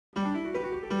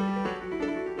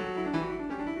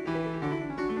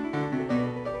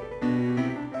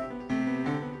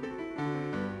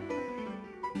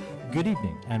Good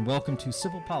evening, and welcome to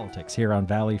Civil Politics here on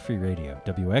Valley Free Radio,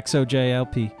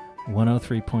 WXOJLP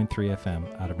 103.3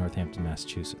 FM out of Northampton,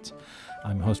 Massachusetts.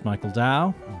 I'm host Michael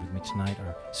Dow, and with me tonight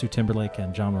are Sue Timberlake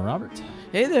and John Roberts.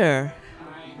 Hey there.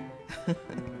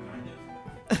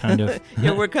 Kind of.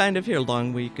 Yeah, we're kind of here.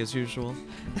 Long week as usual.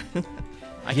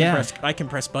 I can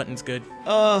press buttons good.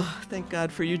 Oh, thank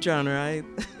God for you, John, right?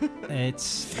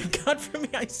 It's... Thank God for me.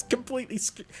 I completely...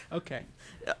 Okay.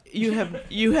 You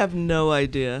have no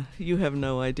idea. You have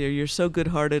no idea. You're so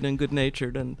good-hearted and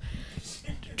good-natured, and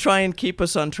try and keep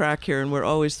us on track here, and we're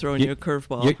always throwing you a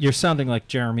curveball. You're sounding like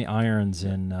Jeremy Irons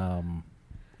in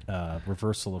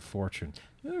Reversal of Fortune.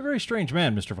 You're a very strange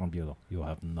man, Mr. Von Bulow. You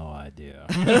have no idea.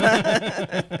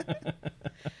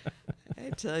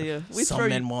 I tell you, Some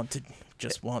men want to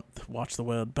watch the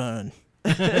world burn.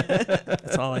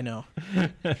 That's all I know.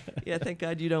 Yeah, thank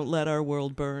God you don't let our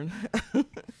world burn.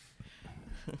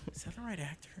 Is that the right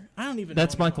actor? I don't even know.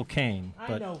 That's Michael Caine. I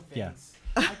But know things.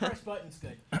 yeah. I press buttons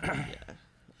good. Yeah.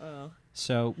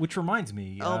 So, which reminds me,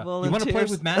 you All want to play volunteers.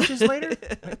 with matches later?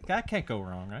 That can't go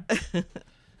wrong, right?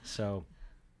 So,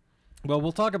 well,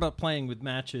 we'll talk about playing with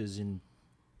matches in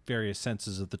various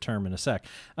senses of the term in a sec.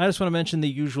 I just want to mention the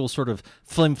usual sort of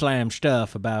flim-flam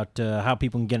stuff about how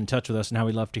people can get in touch with us and how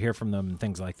we love to hear from them and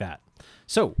things like that.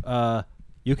 So,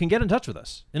 you can get in touch with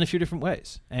us in a few different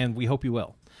ways, and we hope you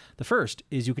will. The first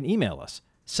is you can email us,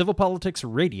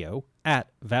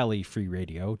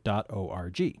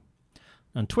 civilpoliticsradio@valleyfreeradio.org.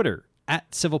 On Twitter,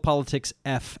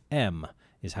 @civilpoliticsfm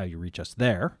is how you reach us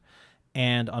there.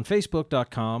 And on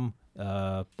Facebook.com,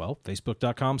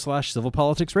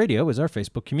 Facebook.com/civilpoliticsradio is our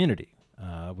Facebook community.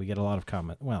 We get a lot of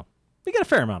comments. Well, we get a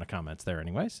fair amount of comments there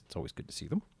anyways. It's always good to see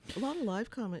them. A lot of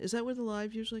live comment. Is that where the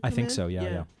live usually come I think in? so,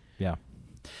 yeah.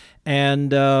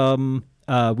 And we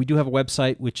do have a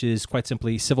website, which is quite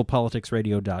simply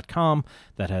civilpoliticsradio.com,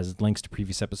 that has links to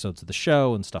previous episodes of the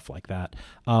show and stuff like that.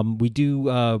 We do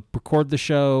record the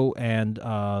show, and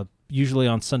usually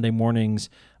on Sunday mornings,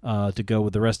 to go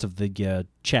with the rest of the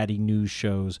chatty news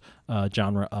shows,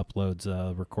 Genre uploads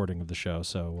a recording of the show.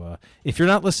 So if you're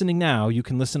not listening now, you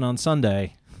can listen on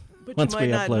Sunday. But once you might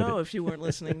we not upload know it. if you weren't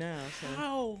listening now. So.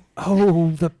 How?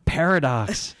 Oh, the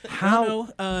paradox! How?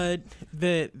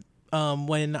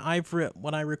 When I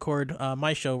record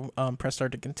my show, Press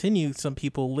Start to Continue, some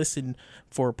people listen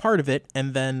for part of it,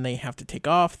 and then they have to take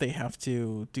off. They have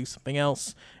to do something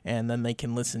else, and then they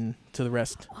can listen to the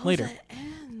rest later. That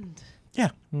end. Yeah,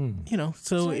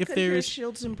 So I if could hear there's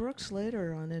Shields and Brooks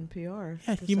later on NPR.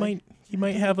 Yeah, 'cause you might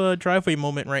have a driveway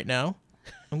moment right now.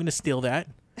 I'm gonna steal that.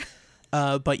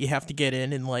 But you have to get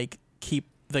in and keep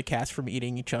the cats from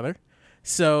eating each other.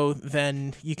 So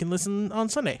then you can listen on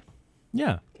Sunday.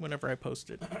 Yeah, Whenever I post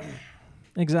it.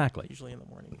 exactly. Usually in the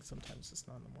morning. Sometimes it's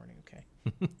not in the morning. Okay.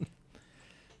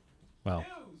 Well,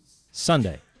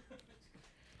 Sunday.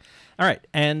 All right,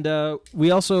 and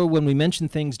we also, when we mention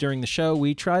things during the show,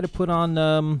 we try to put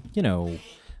on,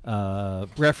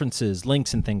 references,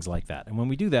 links, and things like that. And when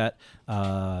we do that,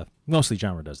 mostly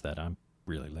Genre does that. I'm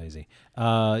really lazy.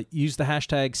 Use the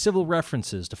hashtag civil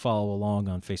references to follow along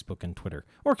on Facebook and Twitter,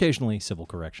 or occasionally civil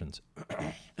corrections.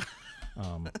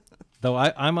 Though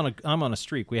I'm on a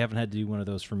streak. We haven't had to do one of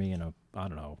those for me in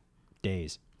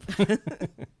days.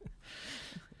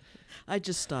 I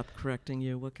just stopped correcting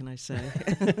you. What can I say?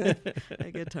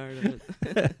 I get tired of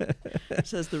it.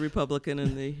 Says the Republican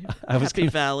in the Happy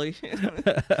Valley.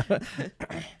 I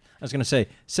was going to say,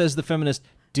 says the feminist,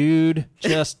 dude,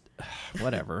 just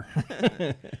whatever.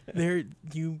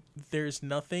 There's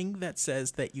nothing that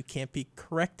says that you can't be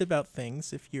correct about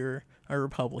things if you're a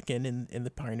Republican in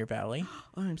the Pioneer Valley.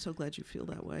 Oh, I'm so glad you feel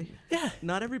that way. Yeah.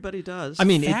 Not everybody does. I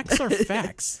mean, Facts are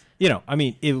facts.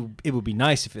 it would be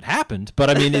nice if it happened, but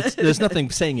I mean, there's nothing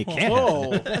saying it can't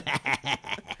happen.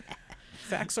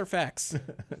 Facts are facts.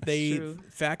 True.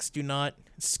 Facts do not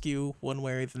skew one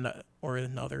way or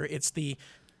another. It's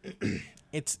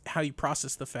it's how you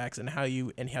process the facts and how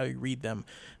you read them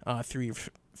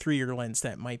through your lens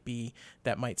that might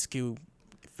skew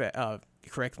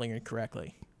correctly or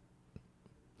incorrectly.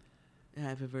 I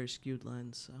have a very skewed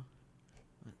lens, so.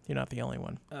 You're not the only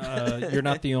one. You're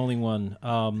not the only one.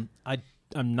 I'm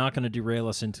not going to derail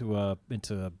us into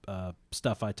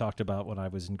stuff I talked about when I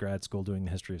was in grad school doing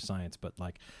the history of science, but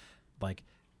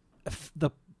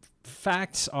the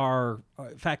facts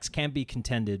can be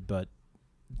contended, but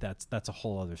that's a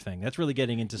whole other thing. That's really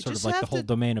getting into sort of the whole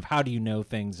domain of how do you know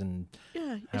things and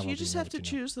you just have to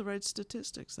choose the right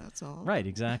statistics. That's all. Right,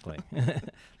 exactly.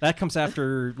 That comes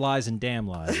after lies and damn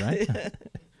lies, right?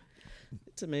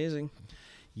 It's amazing.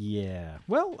 Yeah.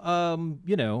 Well,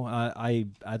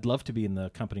 I'd love to be in the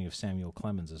company of Samuel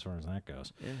Clemens as far as that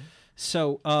goes. Yeah.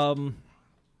 So,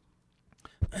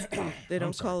 They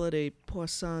don't call it a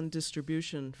Poisson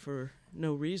distribution for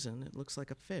no reason. It looks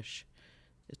like a fish.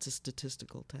 It's a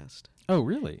statistical test. oh,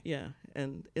 really? Yeah,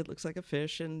 and it looks like a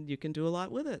fish, and you can do a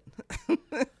lot with it.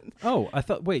 Oh, I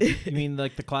thought. Wait, you mean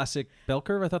like the classic bell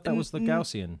curve? I thought that was the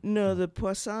Gaussian. No, the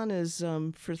Poisson is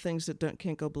for things that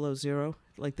can't go below zero.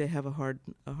 Like they have a hard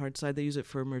side. They use it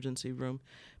for emergency room,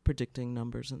 predicting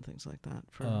numbers and things like that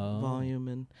for volume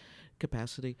and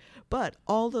capacity. But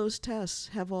all those tests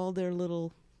have all their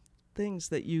little things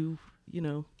that you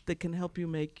know that can help you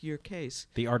make your case.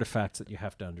 The artifacts that you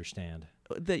have to understand.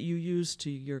 That you use to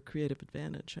your creative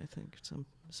advantage, I think.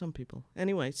 Some people.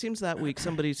 Anyway, it seems that week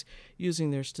somebody's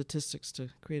using their statistics to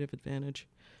creative advantage.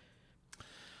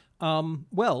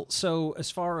 Well, so as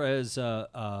far as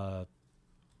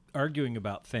arguing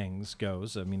about things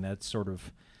goes, I mean, that's sort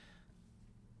of...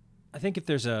 I think if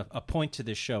there's a point to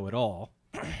this show at all,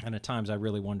 and at times I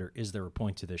really wonder, is there a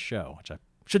point to this show? Which I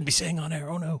shouldn't be saying on air,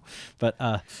 oh no. But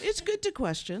it's good to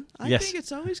question. I Yes. think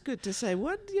it's always good to say,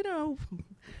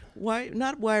 why,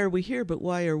 not why are we here, but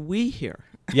why are we here?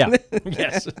 yeah,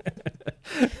 yes.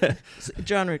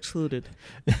 Genre excluded.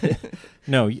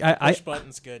 No, Push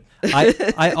button's good.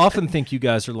 I often think you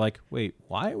guys are like, wait,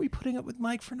 why are we putting up with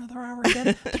Mike for another hour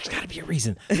again? There's got to be a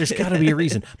reason. There's got to be a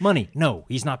reason. Money? No,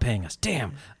 he's not paying us.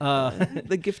 Damn.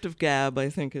 The gift of gab, I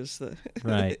think, is the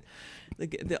Right.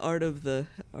 the art of the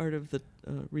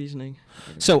reasoning.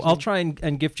 So I'll try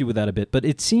and gift you with that a bit, but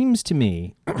it seems to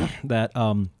me that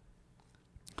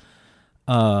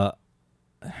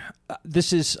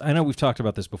this is, I know we've talked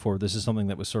about this before, this is something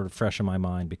that was sort of fresh in my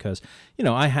mind because,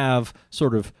 I have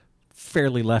sort of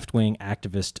fairly left-wing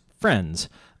activist friends.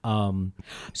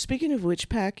 Speaking of which,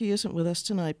 Packy isn't with us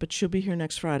tonight, but she'll be here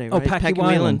next Friday, Oh, right? Packy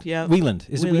Wieland. Wieland. Yeah. Wieland.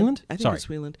 Is it Wieland? I think Sorry. it's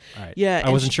Wieland. All right. Yeah. I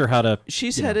and wasn't sure how to...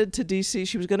 She's headed to D.C.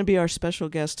 She was going to be our special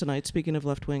guest tonight, speaking of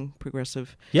left-wing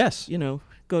progressive. Yes.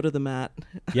 Go to the mat.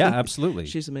 Yeah, absolutely.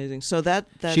 She's amazing. So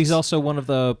that's... She's also one of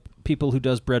the people who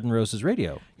does Bread and Roses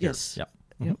Radio. Here. Yes. Yep.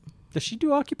 Yep. Does she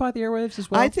do Occupy the Airwaves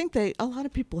as well? I think a lot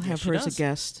of people have she her as a does.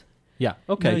 guest. Yeah.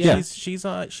 Okay. No, yeah. she's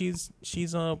I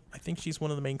think she's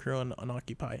one of the main crew on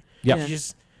Occupy. Yeah. Yeah.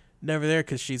 She's never there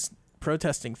because she's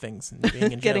protesting things and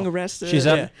being in Getting jail. arrested. She's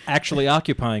Yeah. actually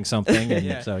occupying something, and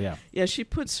Yeah. so yeah. Yeah, she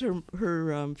puts her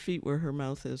feet where her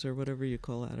mouth is, or whatever you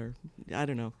call that, or I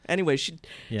don't know. Anyway, she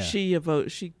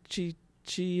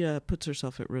puts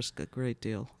herself at risk a great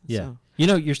deal. Yeah. So.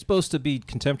 You're supposed to be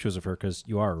contemptuous of her because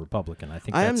you are a Republican. I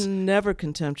think I that's... am never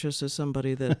contemptuous of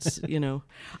somebody that's, Yeah,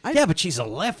 but she's a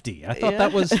lefty. I thought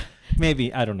that was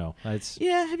maybe, I don't know. It's...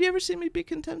 Yeah, have you ever seen me be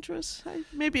contemptuous?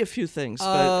 Maybe a few things,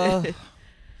 but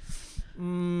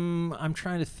I'm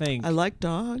trying to think. I like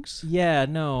dogs. Yeah,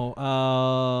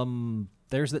 no.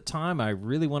 There's that time I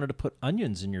really wanted to put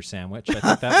onions in your sandwich. I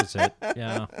think that was it.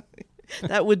 Yeah.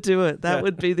 That would do it. That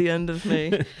would be the end of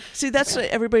me. See, that's what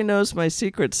everybody knows my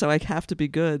secret, so I have to be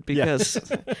good because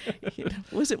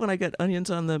was it when I got onions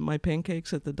on my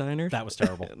pancakes at the diner? That was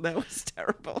terrible. That was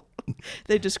terrible.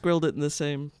 They just grilled it in the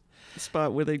same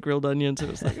spot where they grilled onions. It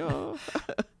was like, oh.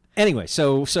 Anyway,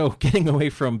 so getting away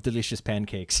from delicious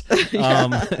pancakes. Yeah,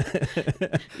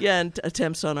 and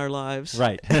attempts on our lives.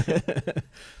 Right.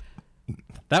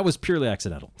 That was purely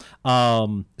accidental.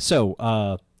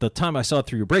 The time I saw it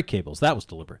through your brake cables, that was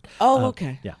deliberate. Oh,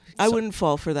 okay. Yeah. I wouldn't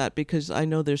fall for that because I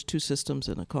know there's two systems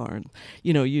in a car. And,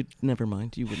 you'd never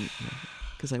mind. You wouldn't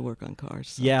because I work on cars.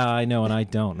 So. Yeah, I know, and I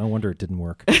don't. No wonder it didn't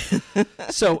work.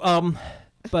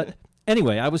 But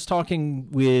anyway, I was talking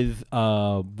with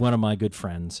one of my good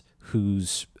friends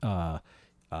who's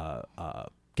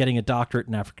getting a doctorate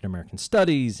in African American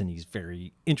studies, and he's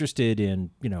very interested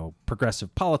in,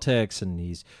 progressive politics, and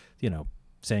he's,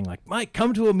 saying like, Mike,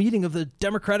 come to a meeting of the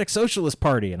Democratic Socialist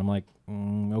Party. And I'm like,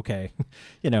 okay,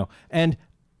 and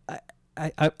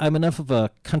I'm enough of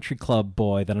a country club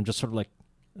boy that I'm just sort of like,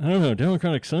 I don't know,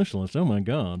 Democratic Socialist, oh my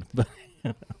God.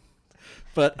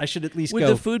 But I should at least Would go.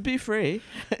 the food be free?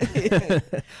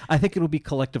 I think it'll be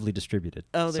collectively distributed.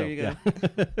 Oh, there So, you go.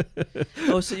 yeah.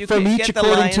 Oh, so you From can each get the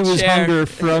according lion's to his share. hunger,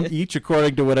 from each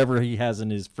according to whatever he has in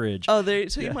his fridge. Oh,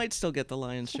 so you might still get the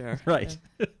lion's share. Right.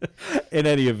 In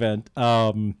any event,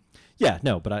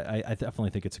 but I definitely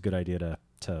think it's a good idea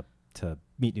to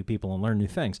meet new people and learn new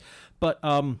things. But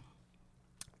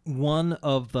one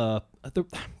of the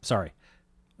sorry,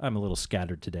 I'm a little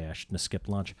scattered today. I shouldn't have skipped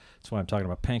lunch. That's why I'm talking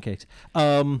about pancakes.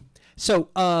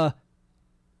 So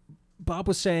Bob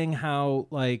was saying how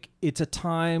it's a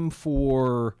time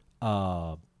for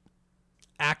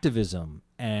activism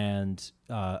and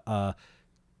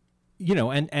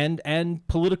and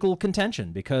political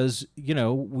contention because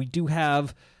we do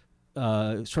have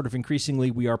sort of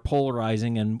increasingly we are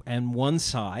polarizing, and one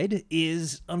side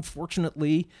is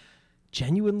unfortunately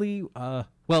genuinely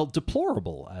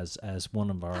deplorable as one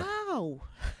of our. Ow.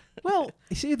 Well,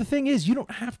 you see, the thing is, you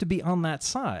don't have to be on that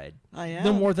side. I am.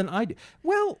 No more than I do.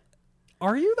 Well,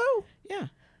 are you though? Yeah.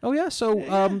 Oh yeah.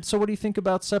 So so what do you think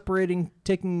about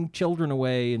taking children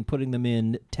away and putting them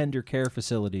in tender care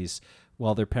facilities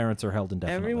while their parents are held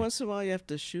indefinitely? Every once in a while, you have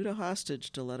to shoot a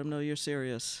hostage to let them know you're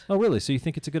serious. Oh really? So you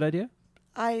think it's a good idea?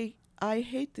 I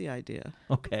hate the idea,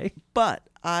 Okay. but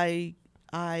I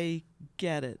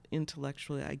get it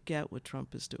intellectually. I get what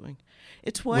Trump is doing.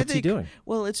 It's why What's he doing?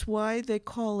 Well, it's why they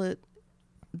call it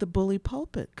the bully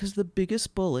pulpit, because the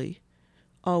biggest bully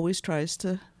always tries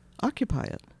to occupy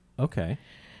it. Okay.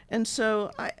 And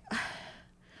so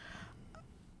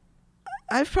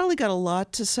I've probably got a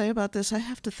lot to say about this. I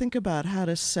have to think about how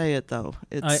to say it, though.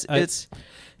 It's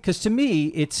because to me,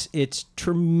 it's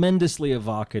tremendously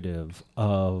evocative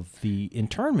of the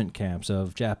internment camps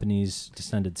of Japanese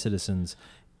descended citizens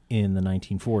in the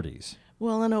 1940s.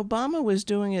 well, and Obama was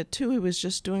doing it too. He was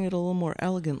just doing it a little more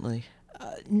elegantly.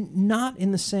 Not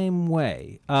in the same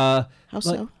way. How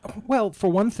so? Well, for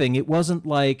one thing, it wasn't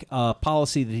like a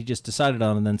policy that he just decided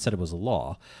on and then said it was a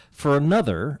law. For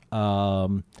another,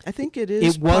 I think it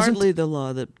is partly the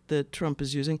law that Trump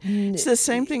is using. It's the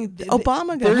same thing. Obama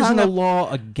got there isn't hung a up.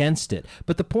 law against it.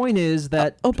 But the point is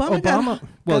that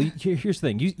here's the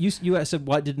thing. You said,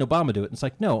 why didn't Obama do it? And it's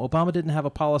like, no, Obama didn't have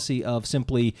a policy of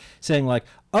simply saying like,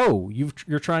 oh,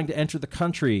 you're trying to enter the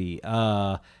country,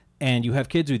 and you have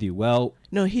kids with you. Well,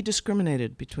 No, he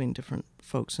discriminated between different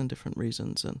folks and different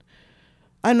reasons. And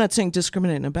I'm not saying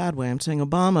discriminate in a bad way. I'm saying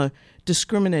Obama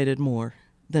discriminated more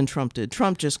than Trump did.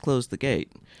 Trump just closed the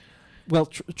gate. well,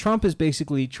 Trump is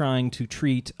basically trying to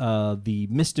treat the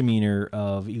misdemeanor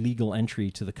of illegal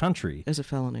entry to the country As a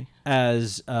felony.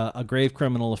 as a grave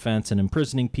criminal offense and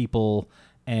imprisoning people,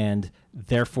 and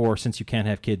therefore, since you can't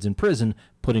have kids in prison,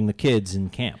 putting the kids in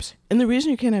camps. And the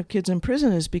reason you can't have kids in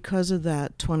prison is because of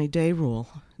that 20-day rule.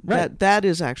 Right. That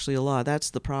is actually a law. That's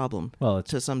the problem. Well,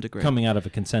 it's to some degree. coming out of a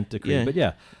consent decree, Yeah. but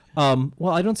yeah.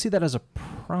 Well, I don't see that as a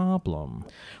problem.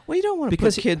 Well, you don't want to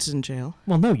Because put kids in jail.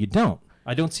 Well, no, you don't.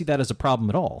 I don't see that as a problem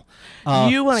at all.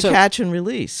 You want to catch and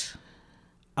release.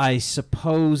 I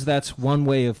suppose that's one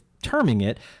way of terming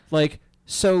it. Like,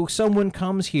 so someone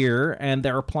comes here and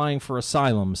they're applying for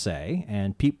asylum, say,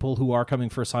 and people who are coming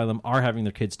for asylum are having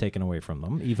their kids taken away from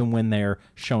them, even when they're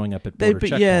showing up at border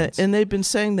checkpoints. Yeah, and they've been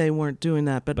saying they weren't doing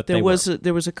that, but there was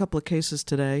a couple of cases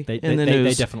today in the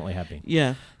news. They definitely have been.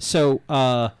 Yeah. So,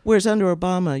 whereas under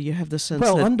Obama, you have the sense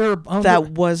that under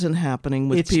that wasn't happening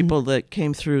with It's people that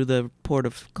came through the port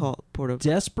of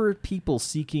desperate people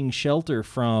seeking shelter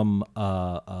from,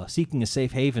 seeking a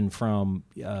safe haven from,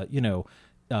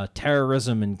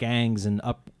 terrorism and gangs and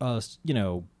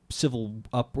civil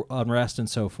unrest and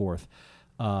so forth,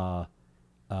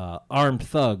 armed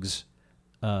thugs.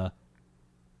 80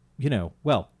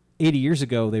 years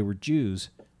ago they were Jews,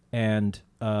 and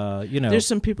There's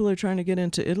some people who are trying to get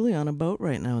into Italy on a boat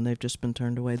right now, and they've just been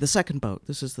turned away. The second boat.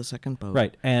 This is the second boat.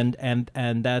 Right, and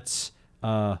that's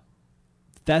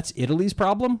Italy's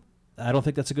problem. I don't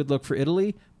think that's a good look for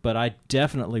Italy, but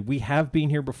we have been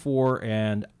here before,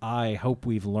 and I hope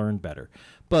we've learned better.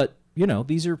 But,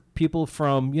 these are people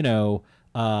from, El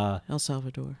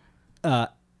Salvador.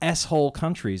 S-hole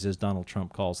countries, as Donald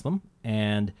Trump calls them,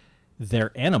 and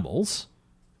they're animals,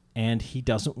 and he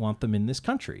doesn't want them in this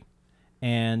country.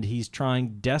 And he's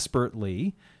trying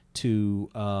desperately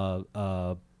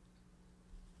to,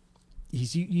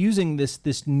 he's using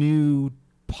this new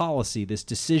policy, this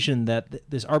decision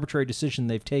this arbitrary decision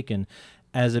they've taken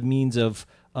as a means of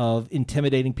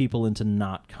intimidating people into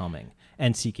not coming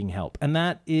and seeking help. And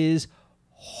that is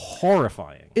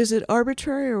horrifying. Is it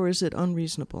arbitrary or is it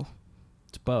unreasonable?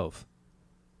 It's both.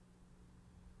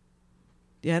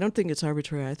 Yeah, I don't think it's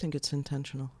arbitrary. I think it's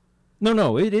intentional.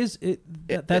 No, it is.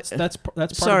 That's part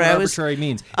of what arbitrary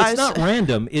means. It's not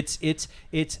random. It's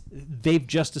they've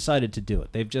just decided to do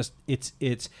it. They've just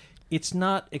it's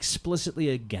not explicitly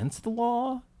against the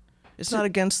law. It's not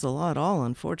against the law at all,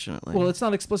 unfortunately. Well, it's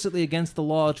not explicitly against the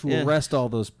law to arrest all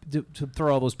those, to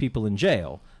throw all those people in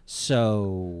jail.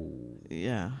 So,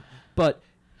 yeah. But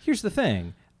here's the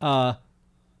thing: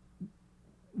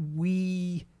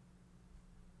 we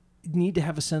need to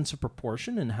have a sense of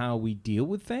proportion in how we deal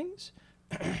with things,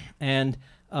 and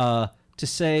to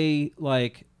say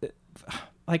like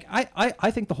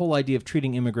I think the whole idea of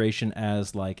treating immigration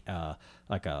as like a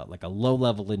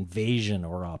low-level invasion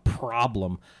or a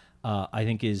problem, I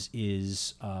think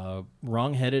is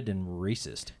wrong-headed and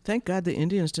racist. Thank God the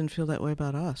Indians didn't feel that way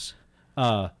about us.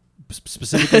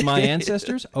 Specifically my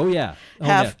ancestors? Oh, yeah. Oh,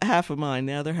 Half of mine.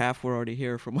 The other half were already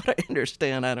here, from what I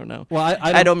understand. I don't know. Well,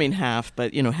 I don't mean half,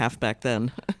 but half back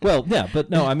then. Well, yeah, but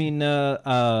no, I mean,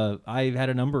 I've had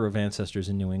a number of ancestors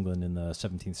in New England in the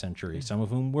 17th century, some of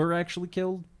whom were actually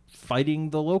killed fighting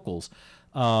the locals.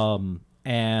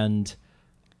 And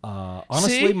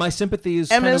honestly, See? my sympathy is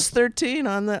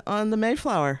MS-13 on the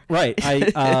Mayflower. right.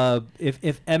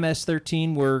 If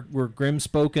MS-13 were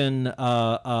grim-spoken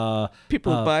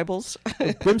People with Bibles.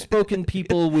 grim-spoken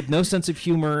people with no sense of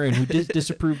humor and who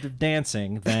disapproved of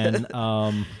dancing, then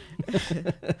I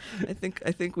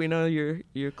think we know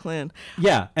your clan.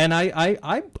 yeah, and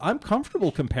I'm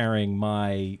comfortable comparing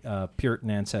my Puritan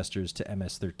ancestors to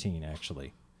MS-13.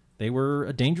 Actually, they were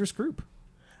a dangerous group.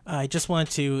 I just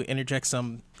wanted to interject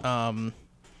some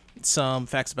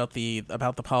facts about the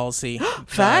policy.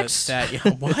 Facts?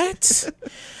 What?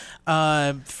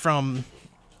 From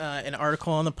an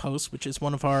article on the Post, which is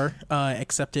one of our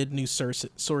accepted news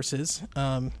sources.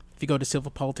 If you go to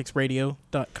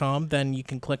civilpoliticsradio.com, then you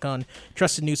can click on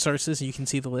trusted news sources, and you can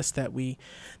see the list that we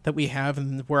have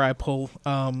and where I pull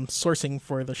sourcing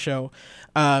for the show.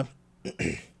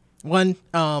 One.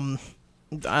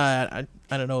 I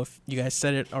don't know if you guys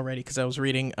said it already because I was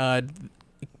reading.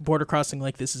 Border crossing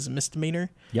like this is a misdemeanor.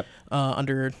 Yep.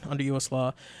 Under U.S.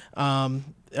 law,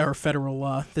 or federal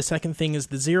law. The second thing is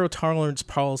the zero tolerance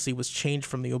policy was changed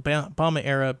from the Obama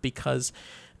era because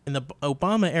in the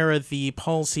Obama era the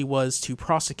policy was to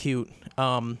prosecute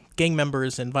gang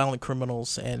members and violent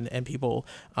criminals and people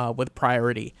with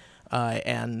priority,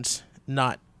 and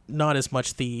not as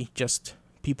much the just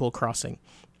people crossing.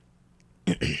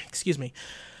 Excuse me.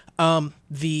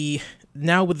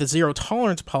 Now with the zero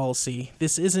tolerance policy,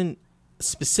 this isn't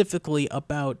specifically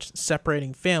about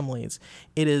separating families.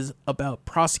 It is about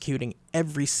prosecuting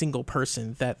every single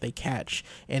person that they catch,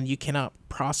 and you cannot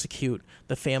prosecute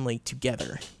the family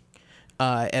together.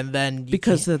 And then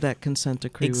because of that consent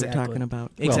decree exactly. we're talking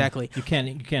about. Exactly. Well,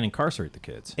 you can't incarcerate the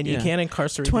kids. And you can't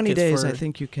incarcerate 20 the kids days, for, I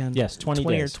think you can. Yes, 20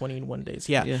 days. or 21 days.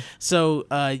 Yeah. So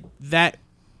that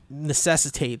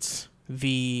necessitates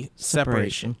the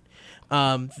separation.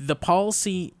 The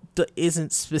policy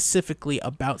isn't specifically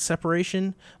about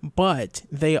separation, but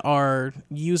they are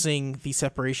using the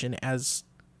separation as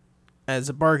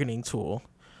a bargaining tool,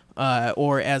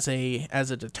 or as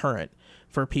a deterrent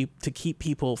for to keep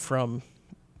people from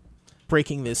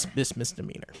breaking this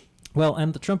misdemeanor. Well,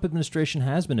 and the Trump administration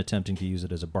has been attempting to use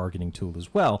it as a bargaining tool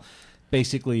as well.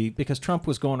 Basically, because Trump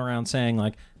was going around saying,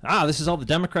 like, this is all the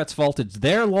Democrats' fault. It's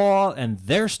their law, and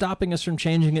they're stopping us from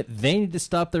changing it. They need to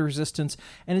stop the resistance.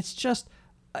 And it's just,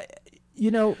 like...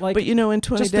 But, in 20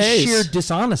 just days... the sheer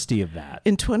dishonesty of that.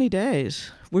 In 20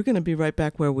 days, we're going to be right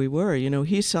back where we were.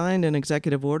 He signed an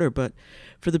executive order, but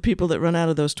for the people that run out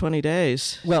of those 20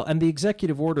 days... Well, and the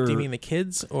executive order... Do you mean the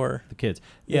kids or... The kids.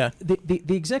 Yeah.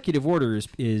 The executive order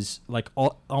is like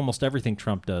almost everything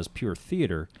Trump does, pure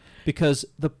theater. Because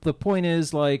the point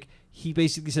is, like, he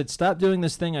basically said, stop doing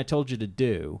this thing I told you to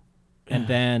do. And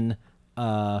then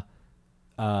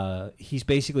he's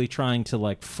basically trying to,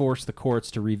 like, force the courts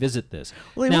to revisit this.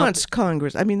 Well, he wants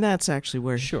Congress. I mean, that's actually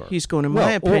where he's going, in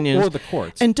my opinion. Or the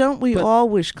courts. And don't we all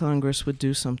wish Congress would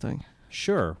do something?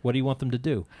 Sure. What do you want them to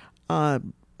do?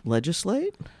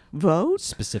 Legislate? Vote?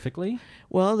 Specifically?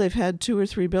 Well, they've had 2 or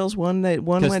 3 bills. One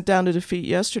went down to defeat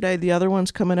yesterday. The other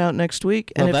one's coming out next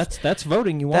week. And that's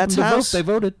voting. You want them to vote? They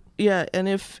voted. Yeah, and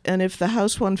if the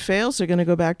House one fails, they're going to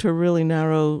go back to a really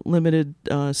narrow, limited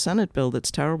Senate bill that's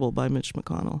terrible by Mitch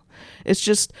McConnell.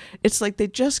 It's like they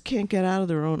just can't get out of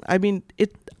their own. I mean,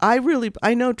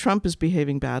 I know Trump is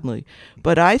behaving badly,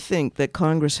 but I think that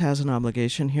Congress has an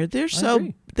obligation here. They're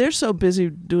so busy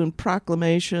doing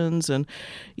proclamations and,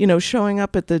 showing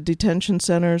up at the detention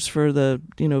centers for the,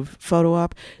 photo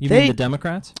op. You mean the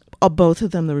Democrats? Both of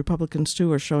them, the Republicans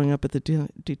too, are showing up at the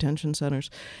detention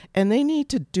centers. And they need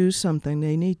to do something.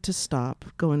 They need to stop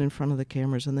going in front of the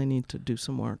cameras, and they need to do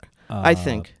some work. I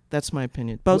think. That's my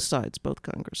opinion. Both sides, both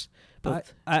Congress.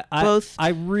 Both I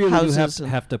really houses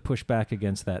have to push back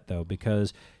against that, though,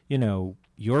 because,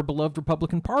 your beloved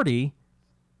Republican Party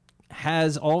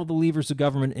has all the levers of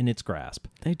government in its grasp.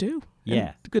 They do.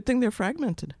 Yeah. And good thing they're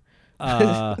fragmented.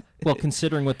 Well,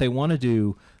 considering what they want to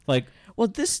do, like... Well,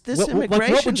 this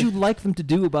immigration... what would you like them to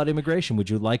do about immigration? Would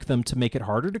you like them to make it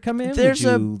harder to come in? There's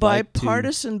a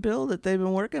bipartisan bill that they've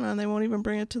been working on. They won't even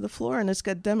bring it to the floor, and it's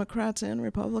got Democrats and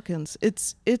Republicans.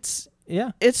 It's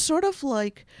sort of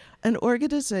like an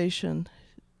organization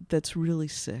that's really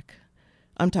sick.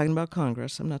 I'm talking about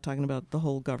Congress. I'm not talking about the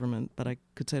whole government, but I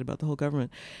could say it about the whole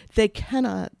government. They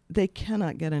cannot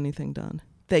get anything done.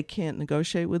 They can't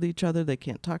negotiate with each other. They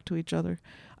can't talk to each other.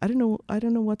 I don't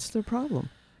know what's their problem.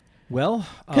 Well,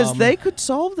 because they could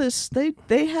solve this.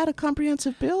 They had a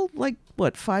comprehensive bill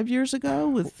 5 years ago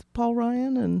with Paul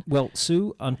Ryan and. Well,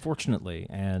 Sue, unfortunately,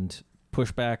 and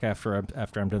push back after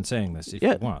I'm done saying this if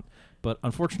you want. But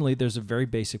unfortunately, there's a very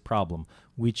basic problem,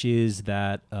 which is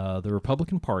that the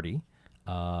Republican Party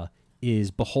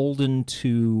is beholden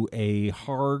to a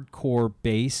hardcore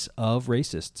base of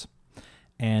racists.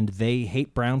 And they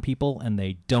hate brown people, and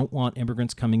they don't want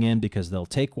immigrants coming in because they'll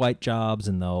take white jobs,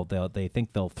 and they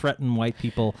think they'll threaten white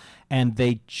people, and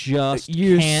they just can't handle.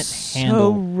 You're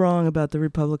so wrong about the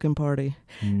Republican Party.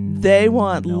 They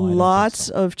want lots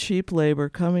of cheap labor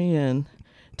coming in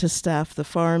to staff the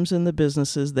farms and the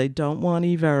businesses. They don't want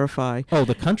E-Verify. Oh,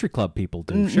 the country club people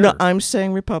do, sure. No, I'm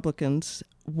saying Republicans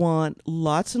want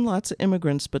lots and lots of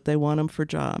immigrants, but they want them for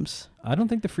jobs. I don't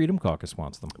think the Freedom Caucus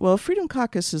wants them. Well, Freedom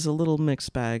Caucus is a little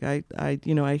mixed bag.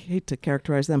 I hate to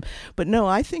characterize them, but no,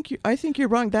 I think you're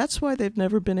wrong. That's why they've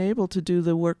never been able to do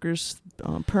the workers'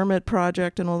 permit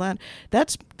project and all that.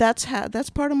 That's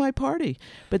part of my party.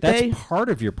 But that's part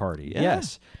of your party. Yeah.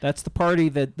 Yes, that's the party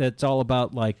that's all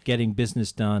about getting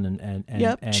business done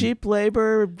and cheap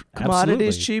labor, commodities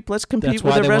absolutely. Cheap. Let's compete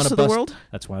with the rest of the world.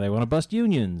 That's why they want to bust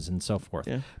unions and so forth.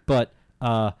 Yeah. But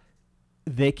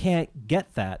they can't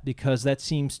get that because that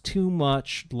seems too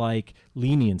much like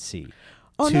leniency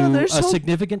to a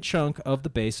significant chunk of the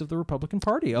base of the Republican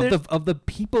Party, of the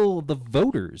people, the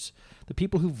voters, the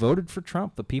people who voted for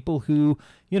Trump, the people who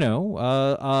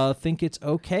think it's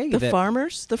okay.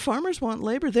 The farmers want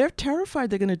labor. They're terrified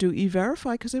they're going to do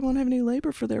E-Verify because they won't have any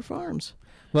labor for their farms.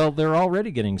 Well, they're already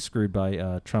getting screwed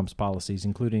by Trump's policies,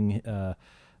 including.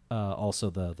 Also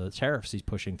the tariffs he's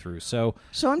pushing through. So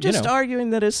I'm just arguing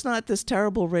that it's not this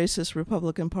terrible racist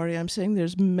Republican Party. I'm saying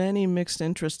there's many mixed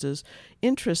interests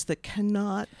that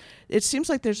cannot. It seems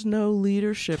like there's no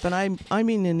leadership, and I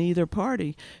mean in either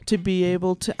party, to be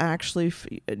able to actually.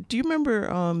 Do you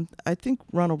remember? I think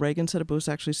Ronald Reagan said it, but it was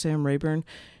actually Sam Rayburn.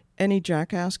 Any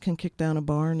jackass can kick down a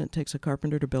barn. It takes a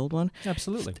carpenter to build one.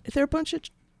 Absolutely, they're a bunch of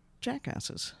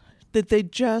jackasses. That they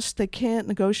can't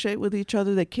negotiate with each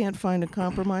other. They can't find a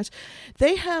compromise.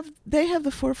 They have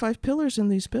the 4 or 5 pillars in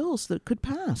these bills that could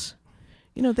pass.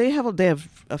 They have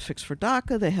a fix for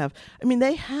DACA. They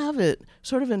have it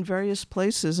sort of in various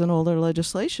places in all their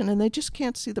legislation, and they just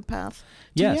can't see the path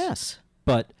to yes.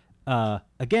 But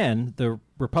again, the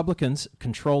Republicans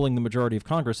controlling the majority of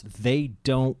Congress, they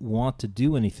don't want to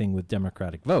do anything with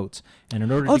Democratic votes, and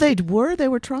in order they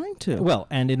were trying to. Well,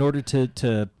 and in order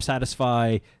to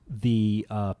satisfy the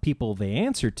people they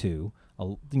answer to,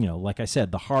 like I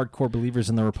said, the hardcore believers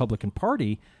in the Republican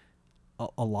Party,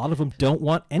 a lot of them don't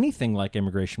want anything like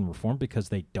immigration reform because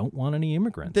they don't want any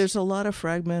immigrants. There's a lot of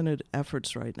fragmented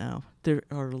efforts right now. There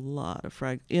are a lot of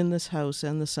in this House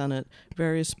and the Senate,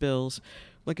 various bills.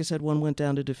 Like I said, one went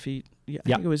down to defeat. I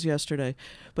think it was yesterday.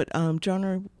 But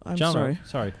John,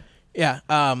 sorry. Yeah.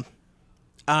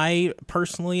 I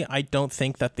personally, I don't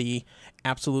think that the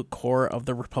absolute core of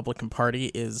the Republican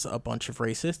Party is a bunch of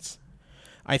racists.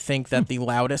 I think that the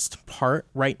loudest part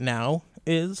right now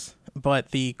is, but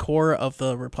the core of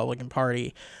the Republican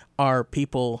Party are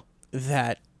people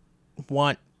that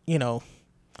want,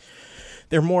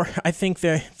 they're more. I think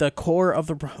the core of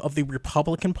the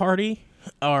Republican Party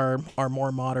are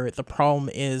more moderate. The problem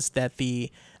is that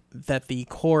the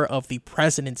core of the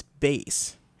president's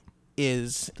base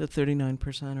is the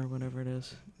 39% or whatever it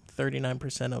is.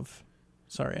 39% of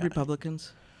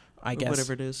Republicans. I guess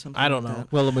whatever it is. I don't know.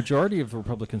 That. Well, the majority of the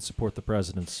Republicans support the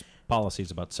president's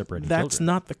policies about separating children. That's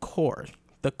not the core.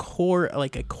 The core,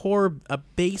 a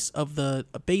base of a.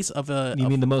 You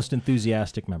mean the most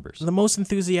enthusiastic members? The most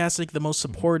enthusiastic, the most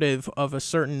supportive of a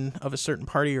certain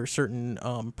party or certain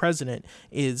president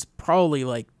is probably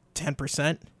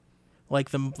 10%.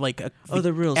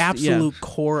 The real absolute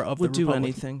core of would the do Republican,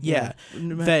 anything. Yeah,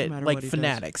 no that matter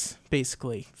fanatics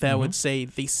basically that would say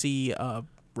they see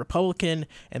Republican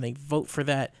and they vote for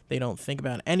that. They don't think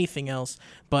about anything else.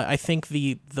 But I think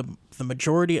the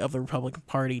majority of the Republican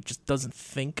Party just doesn't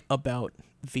think about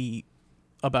a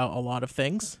lot of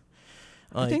things.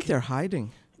 I think they're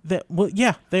hiding. They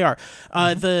are.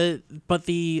 But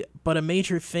a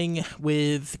major thing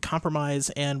with compromise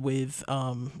and with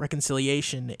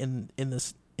reconciliation in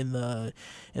the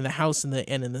House and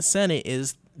in the Senate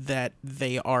is that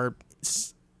they are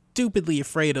stupidly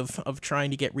afraid of trying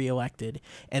to get reelected,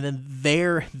 and then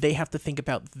they have to think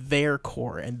about their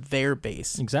core and their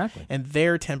base exactly, and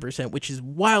their 10%, which is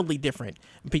wildly different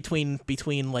between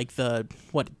the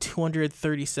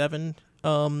 237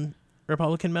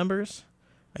 Republican members.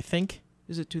 I think.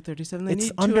 Is it 237? They It's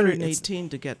need under- 218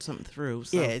 to get something through.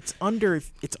 So. Yeah, it's under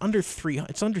 300.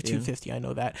 It's under 250. I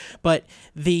know that. But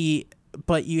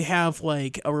you have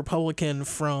like a Republican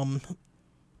from,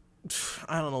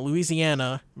 I don't know,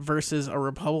 Louisiana versus a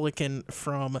Republican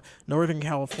from Northern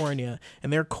California,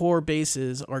 and their core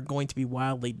bases are going to be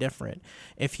wildly different.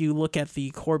 If you look at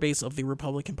the core base of the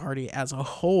Republican Party as a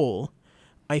whole,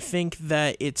 I think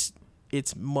that it's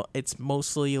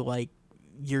mostly like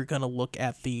you're gonna look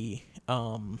at the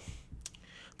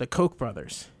Koch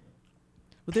brothers.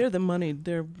 Well,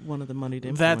 they're one of the moneyed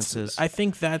influences. I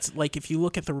think that's like if you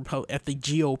look at the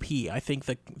GOP, I think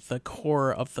the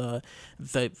core of the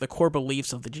core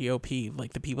beliefs of the GOP,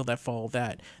 like the people that follow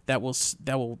that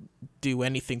will do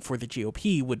anything for the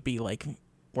GOP would be like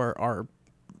are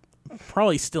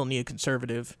probably still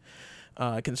neoconservative,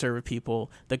 conservative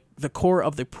people. The core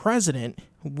of the president,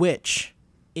 which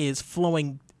is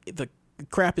flowing, the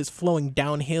crap is flowing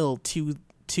downhill to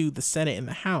the Senate and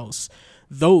the House.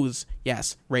 Those,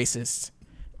 yes, racists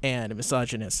and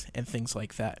misogynists and things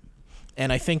like that.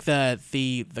 And I think that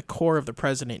the core of the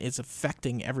president is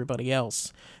affecting everybody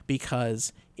else,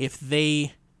 because if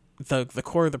the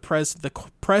core of the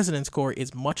president's core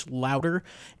is much louder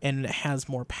and has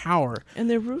more power. And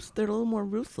they're a little more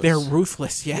ruthless. They're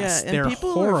ruthless, yes. Yeah, and they're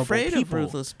people horrible are afraid people. of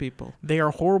ruthless people. They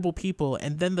are horrible people,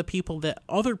 and then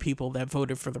other people that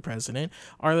voted for the president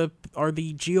are the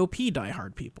GOP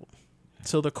diehard people.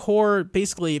 So the core,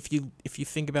 basically, if you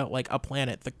think about like a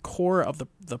planet, the core of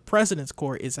the president's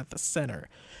core is at the center.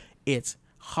 It's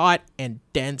hot and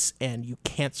dense, and you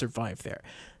can't survive there.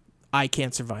 I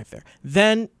can't survive there.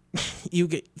 Then you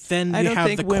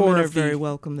have the core women are of the, very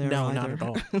welcome there. No, either. not at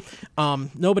all.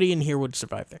 Nobody in here would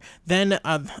survive there. Then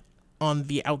on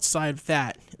the outside of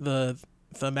that, the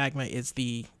magma is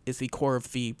the core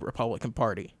of the Republican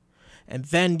Party. And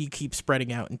then you keep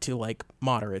spreading out into like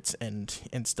moderates and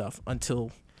stuff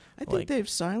until I think they've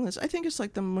silenced. I think it's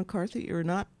like the McCarthy era,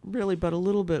 not really, but a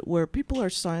little bit, where people are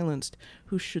silenced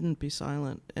who shouldn't be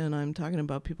silent. And I'm talking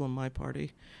about people in my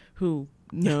party who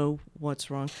know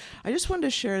what's wrong. I just wanted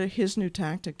to share his new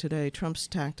tactic today, Trump's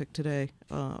tactic today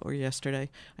or yesterday.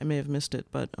 I may have missed it,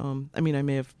 but I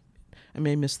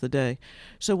may miss the day.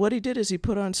 So what he did is he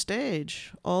put on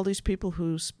stage all these people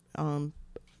whose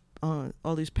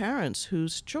all these parents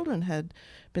whose children had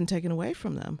been taken away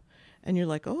from them. And you're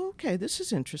like, oh, okay, this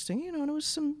is interesting. And it was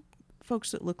some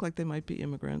folks that look like they might be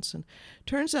immigrants. And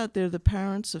turns out they're the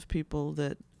parents of people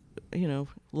that,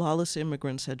 lawless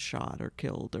immigrants had shot or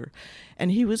killed.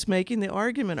 And he was making the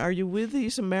argument, are you with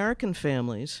these American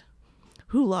families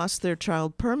who lost their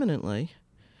child permanently?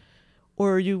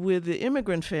 Or are you with the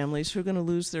immigrant families who are going to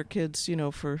lose their kids,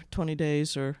 for 20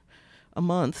 days or a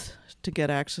month to get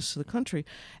access to the country?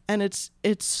 And it's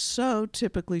so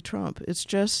typically Trump. It's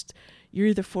just you're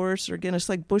either for us or against,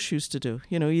 like Bush used to do.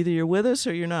 Either you're with us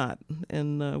or you're not.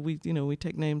 And we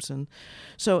take names. And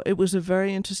so it was a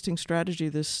very interesting strategy.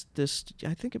 This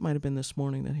I think it might have been this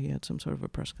morning that he had some sort of a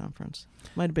press conference.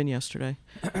 Might have been yesterday.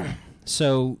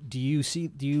 So do you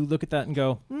look at that and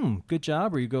go, good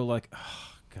job, or you go like,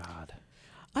 oh God?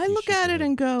 I look at it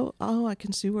and go, oh, I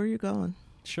can see where you're going.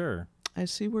 Sure. I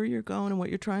see where you're going and what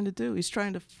you're trying to do. He's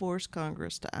trying to force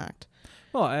Congress to act.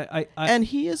 Well, and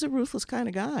he is a ruthless kind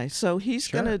of guy. So he's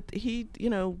sure.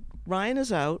 Ryan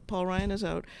is out. Paul Ryan is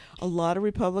out. A lot of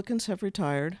Republicans have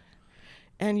retired.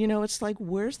 And, it's like,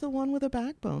 where's the one with a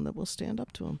backbone that will stand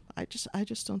up to him? I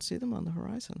just don't see them on the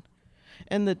horizon.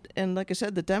 And like I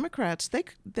said, the Democrats,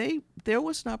 there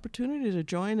was an opportunity to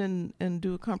join and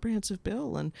do a comprehensive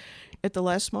bill, and at the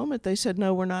last moment they said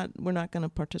no, we're not going to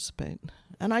participate.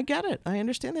 And I get it. I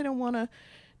understand they don't want to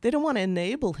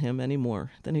enable him any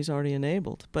more than he's already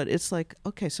enabled. But it's like,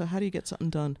 okay, so how do you get something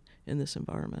done in this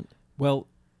environment? Well,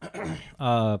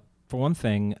 for one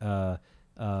thing,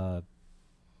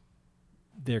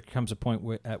 there comes a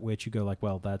point at which you go like,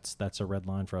 well, that's a red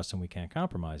line for us, and we can't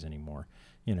compromise anymore.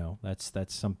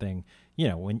 That's something.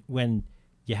 When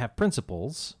you have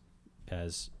principles,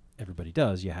 as everybody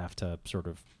does, you have to sort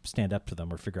of stand up to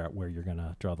them or figure out where you're going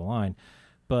to draw the line.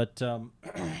 But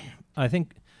I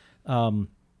think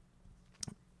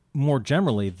more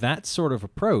generally, that sort of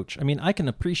approach. I mean, I can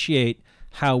appreciate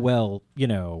how well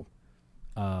to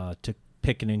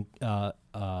pick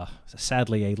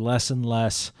sadly a less and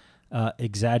less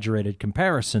exaggerated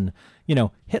comparison.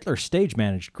 Hitler stage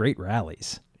managed great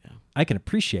rallies. Yeah. I can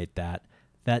appreciate that.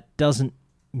 That doesn't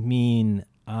mean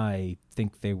I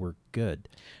think they were good.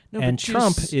 No, and but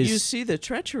Trump you see the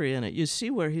treachery in it. You see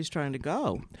where he's trying to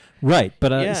go. Right,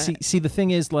 but Yeah. see, the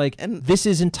thing is, like, And- this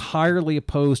is entirely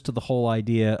opposed to the whole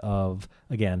idea of,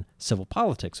 again, civil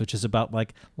politics, which is about,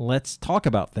 like, let's talk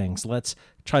about things, let's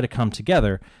try to come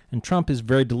together. And Trump is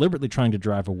very deliberately trying to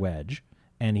drive a wedge,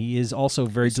 and he is also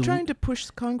very He's trying to push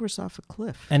Congress off a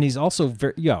cliff. and he's also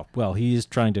very he is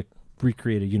trying to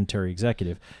recreate a unitary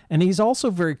executive, and he's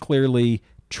also very clearly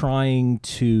trying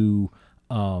to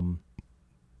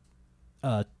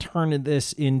turn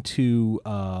this into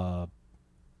a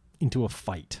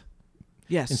fight.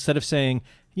 Yes. Instead of saying,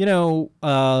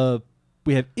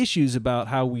 we have issues about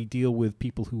how we deal with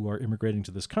people who are immigrating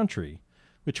to this country,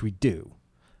 which we do,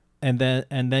 and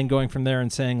then going from there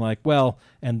and saying, like, well,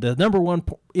 and the number one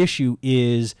issue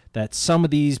is that some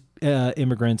of these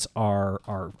immigrants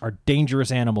are dangerous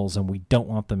animals, and we don't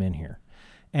want them in here.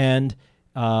 And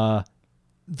the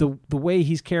way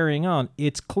he's carrying on,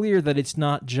 it's clear that it's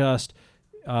not just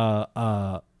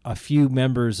a few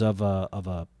members of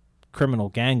a criminal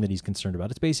gang that he's concerned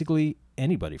about. It's basically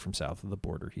anybody from south of the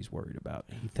border he's worried about.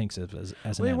 He thinks of as an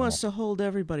Well, he animal. wants to hold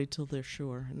everybody till they're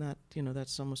sure, and that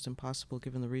that's almost impossible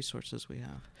given the resources we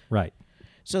have. Right.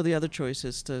 So the other choice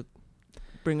is to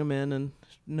bring them in and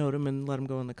note them and let them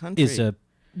go in the country. We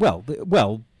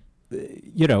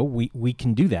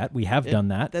can do that. We have done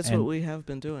that. That's what we have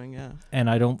been doing, yeah. And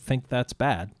I don't think that's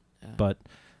bad. Yeah. But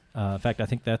in fact, I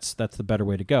think that's the better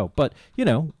way to go. But,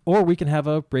 or we can have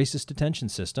a racist detention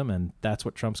system, and that's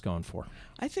what Trump's going for.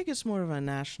 I think it's more of a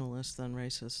nationalist than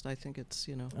racist. I think it's,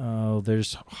 Oh,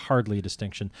 there's hardly a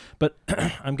distinction. But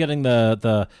I'm getting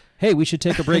the hey, we should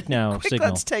take a break now quick, signal.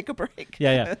 let's take a break.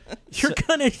 Yeah. You're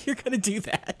gonna do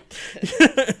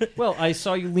that. Well, I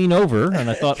saw you lean over, and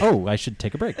I thought, oh, I should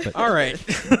take a break. But All right.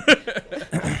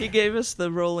 He gave us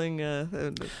the rolling...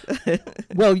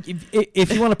 well,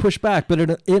 if you want to push back, but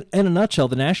in a nutshell,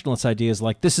 the nationalist idea is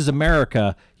like, this is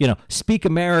America, speak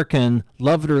American,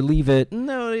 love it or leave it.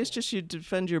 No, it's just you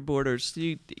defend your borders.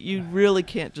 You really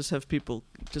can't just have people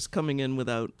just coming in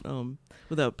without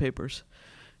papers.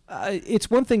 It's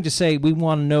one thing to say we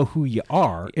want to know who you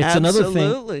are. It's another thing.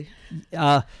 Absolutely.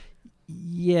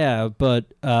 Yeah, but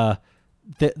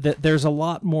there's a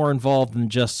lot more involved than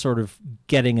just sort of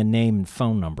getting a name and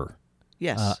phone number.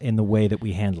 Yes. In the way that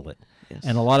we handle it. Yes.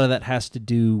 And a lot of that has to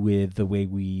do with the way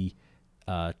we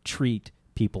treat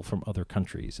people from other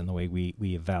countries and the way we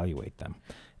evaluate them.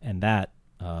 And that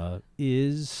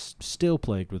is still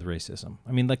plagued with racism.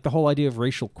 I mean, like the whole idea of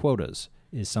racial quotas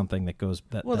is something that goes...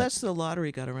 that's the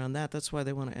lottery got around that. That's why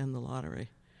they want to end the lottery.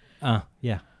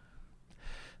 Yeah.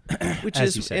 Which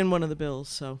As you is say. in one of the bills,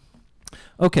 so...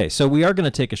 Okay, so we are going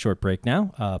to take a short break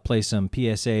now, play some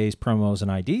PSAs, promos, and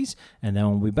IDs, and then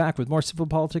we'll be back with more civil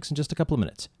politics in just a couple of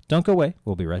minutes. Don't go away.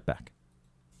 We'll be right back.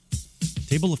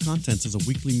 Table of Contents is a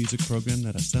weekly music program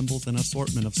that assembles an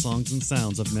assortment of songs and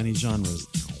sounds of many genres,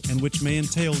 and which may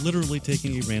entail literally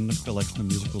taking a random collection of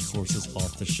musical sources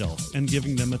off the shelf and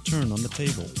giving them a turn on the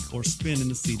table or spin in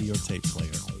the CD or tape player.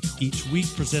 Each week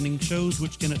presenting shows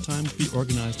which can at times be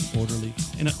organized and orderly,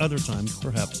 and at other times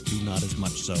perhaps be not as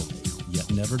much so,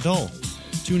 yet never dull.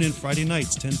 Tune in Friday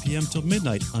nights, 10 p.m. till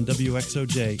midnight on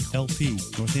WXOJ LP,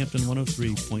 Northampton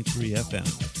 103.3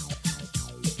 FM.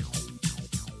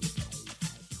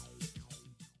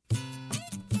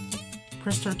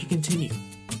 Press start to continue.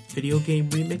 Video game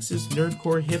remixes,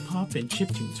 nerdcore, hip-hop, and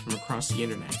chiptunes from across the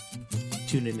internet.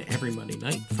 Tune in every Monday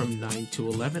night from 9 to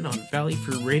 11 on Valley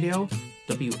Free Radio,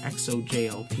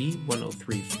 WXOJLP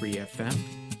 103.3 FM,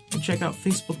 and check out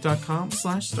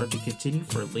Facebook.com/StartToContinue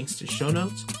for links to show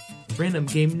notes, random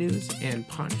game news, and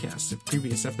podcasts of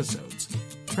previous episodes.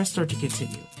 Press start to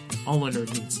continue. All a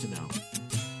nerd needs to know.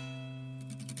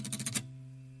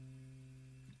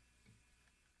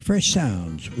 Fresh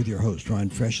Sounds with your host, Ron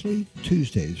Freshley,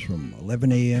 Tuesdays from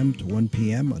 11 a.m. to 1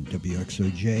 p.m. on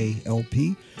WXOJ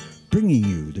LP, bringing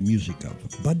you the music of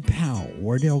Bud Powell,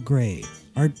 Wardell Gray,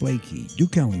 Art Blakey,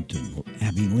 Duke Ellington,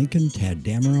 Abby Lincoln, Tad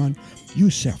Dameron,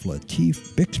 Yusef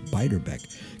Lateef, Bix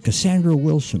Beiderbecke, Cassandra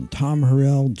Wilson, Tom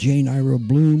Harrell, Jane Ira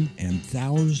Bloom, and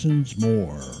thousands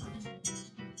more.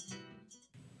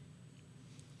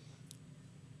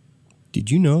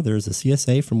 Did you know there is a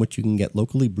CSA from which you can get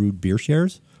locally brewed beer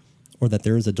shares? Or that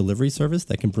there is a delivery service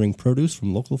that can bring produce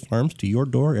from local farms to your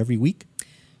door every week?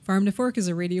 Farm to Fork is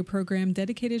a radio program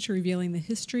dedicated to revealing the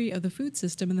history of the food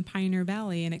system in the Pioneer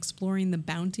Valley and exploring the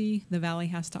bounty the valley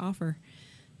has to offer.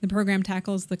 The program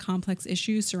tackles the complex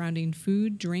issues surrounding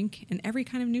food, drink, and every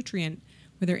kind of nutrient,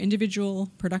 with their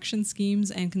individual production schemes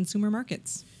and consumer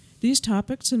markets. These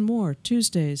topics and more,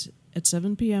 Tuesdays at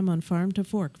 7 p.m. on Farm to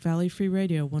Fork, Valley Free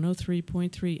Radio,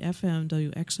 103.3 FM,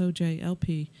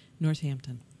 WXOJ-LP,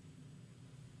 Northampton.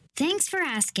 Thanks for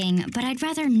asking, but I'd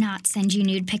rather not send you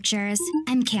nude pictures.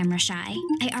 I'm camera shy.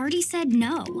 I already said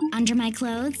no. Under my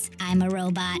clothes, I'm a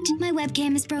robot. My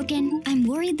webcam is broken. I'm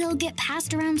worried they'll get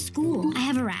passed around school. I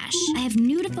have a rash. I have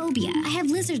nudophobia. I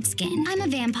have lizard skin. I'm a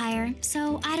vampire,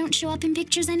 so I don't show up in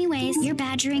pictures anyways. Your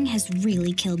badgering has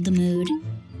really killed the mood.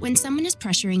 When someone is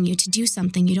pressuring you to do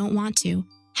something you don't want to,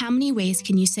 how many ways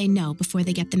can you say no before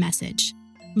they get the message?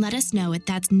 Let us know at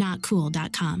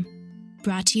that'snotcool.com.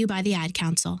 Brought to you by the Ad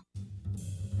Council.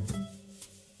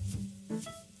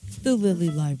 The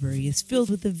Lilly Library is filled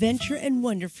with adventure and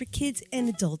wonder for kids and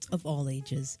adults of all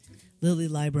ages. Lilly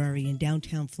Library in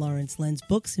downtown Florence lends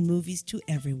books and movies to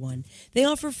everyone. They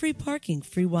offer free parking,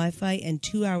 free Wi-Fi, and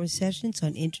 2-hour sessions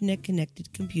on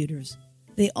internet-connected computers.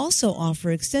 They also offer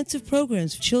extensive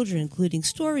programs for children, including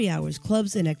story hours,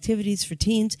 clubs, and activities for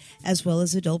teens, as well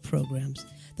as adult programs.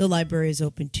 The library is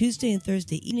open Tuesday and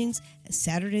Thursday evenings,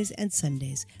 Saturdays and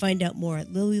Sundays. Find out more at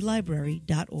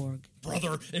lilylibrary.org.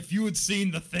 Brother, if you had seen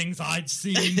the things I'd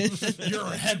seen, your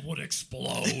head would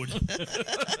explode.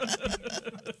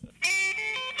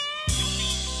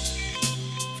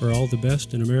 For all the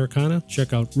best in Americana,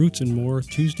 check out Roots and More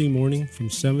Tuesday morning from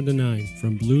 7 to 9.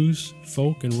 From blues,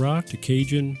 folk, and rock to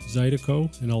Cajun,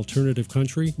 Zydeco, and alternative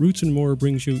country, Roots and More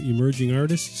brings you emerging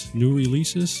artists, new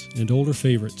releases, and older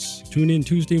favorites. Tune in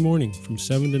Tuesday morning from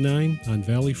 7 to 9 on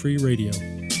Valley Free Radio.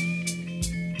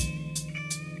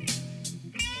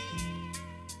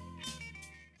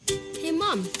 Hey,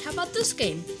 Mom, how about this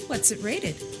game? What's it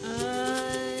rated?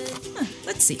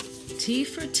 Let's see. T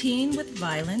for teen with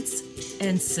violence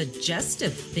and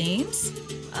suggestive themes?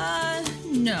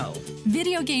 No.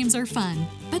 Video games are fun,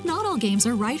 but not all games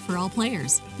are right for all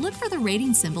players. Look for the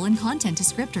rating symbol in content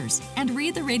descriptors and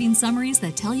read the rating summaries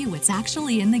that tell you what's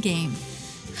actually in the game.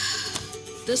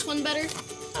 This one better?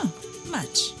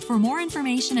 Much. For more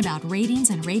information about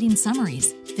ratings and rating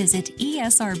summaries, visit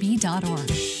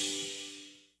esrb.org.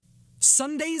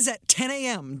 Sundays at 10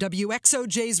 a.m.,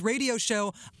 WXOJ's radio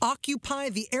show, Occupy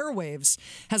the Airwaves,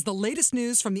 has the latest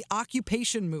news from the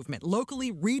occupation movement,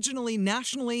 locally, regionally,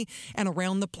 nationally, and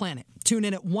around the planet. Tune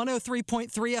in at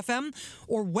 103.3 FM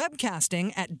or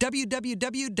webcasting at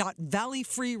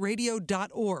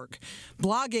www.valleyfreeradio.org.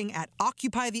 Blogging at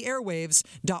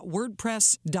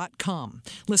occupytheairwaves.wordpress.com.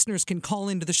 Listeners can call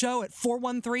into the show at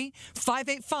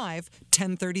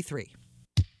 413-585-1033.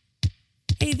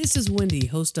 Hey, this is Wendy,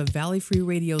 host of Valley Free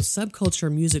Radio's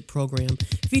Subculture Music Program,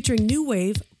 featuring new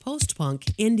wave, post-punk,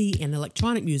 indie, and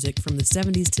electronic music from the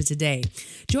 70s to today.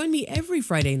 Join me every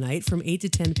Friday night from 8 to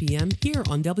 10 p.m. here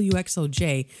on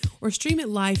WXOJ, or stream it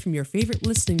live from your favorite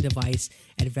listening device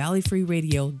at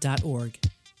valleyfreeradio.org.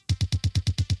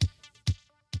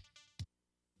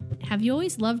 Have you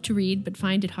always loved to read but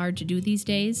find it hard to do these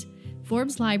days?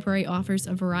 Forbes Library offers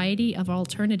a variety of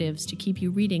alternatives to keep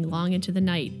you reading long into the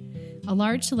night. A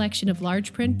large selection of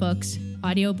large print books,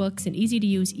 audiobooks, and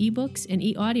easy-to-use ebooks and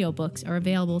e-audiobooks are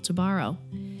available to borrow.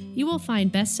 You will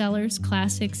find bestsellers,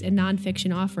 classics, and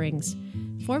nonfiction offerings.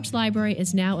 Forbes Library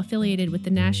is now affiliated with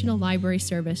the National Library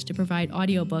Service to provide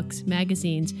audiobooks,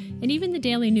 magazines, and even the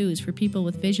daily news for people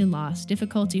with vision loss,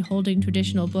 difficulty holding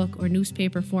traditional book or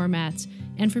newspaper formats,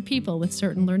 and for people with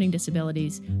certain learning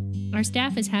disabilities. Our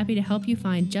staff is happy to help you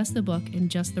find just the book in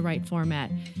just the right format.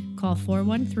 Call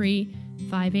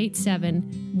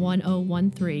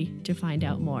 413-587-1013 to find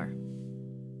out more.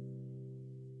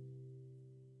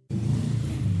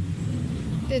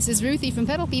 This is Ruthie from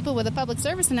Pedal People with a public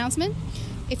service announcement.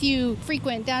 If you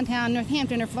frequent downtown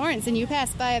Northampton or Florence and you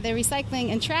pass by the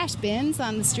recycling and trash bins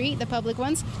on the street, the public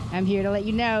ones, I'm here to let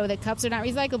you know that cups are not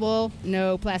recyclable.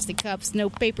 No plastic cups, no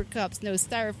paper cups, no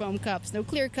styrofoam cups, no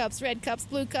clear cups, red cups,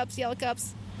 blue cups, yellow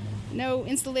cups, no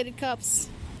insulated cups.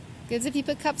 Because if you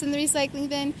put cups in the recycling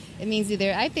bin, it means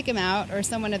either I pick them out or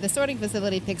someone at the sorting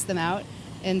facility picks them out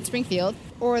in Springfield,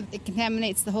 or it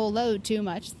contaminates the whole load too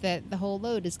much that the whole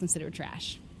load is considered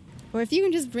trash. Or if you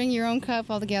can just bring your own cup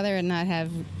altogether and not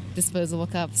have disposable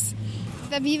cups,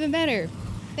 that'd be even better.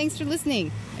 Thanks for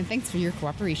listening, and thanks for your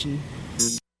cooperation.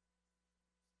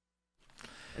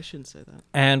 I shouldn't say that.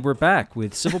 And we're back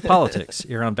with Civil Politics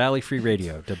here on Valley Free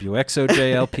Radio,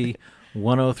 WXOJLP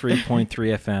 103.3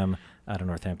 FM out of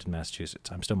Northampton, Massachusetts.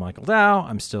 I'm still Michael Dow.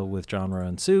 I'm still with John Rowe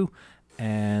and Sue,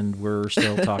 and we're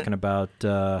still talking about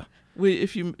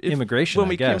immigration. When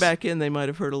we I guess. came back in, they might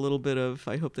have heard a little bit of,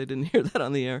 I hope they didn't hear that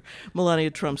on the air, Melania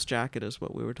Trump's jacket is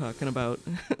what we were talking about.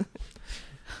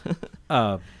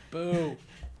 Boo.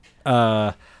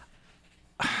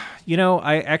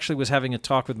 I actually was having a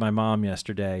talk with my mom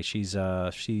yesterday. She's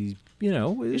Is she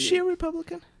a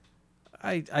Republican?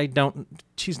 I don't.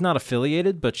 She's not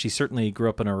affiliated, but she certainly grew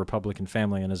up in a Republican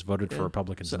family and has voted for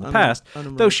Republicans in the past.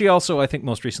 Though she also, I think,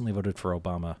 most recently voted for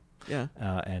Obama. Yeah.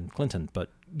 And Clinton. But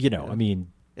I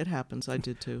mean, it happens. I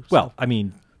did too. Well, I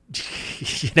mean,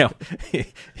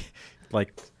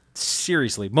 like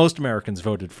seriously, most Americans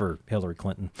voted for Hillary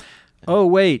Clinton. Oh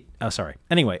wait. Sorry.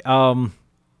 Anyway.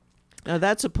 Now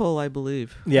that's a poll, I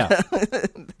believe. Yeah.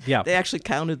 Yeah. They actually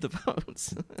counted the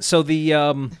votes. So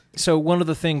so one of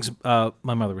the things my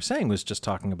mother was saying was just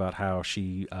talking about how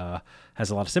she has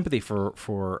a lot of sympathy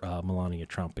for Melania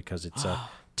Trump because it's a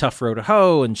tough road to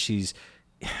hoe, and she's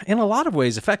in a lot of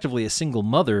ways effectively a single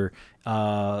mother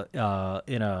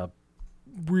in a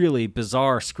really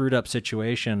bizarre, screwed up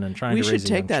situation and trying to raise a young child. We should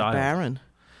take that Baron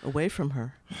away from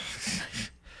her.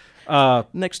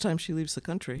 Next time she leaves the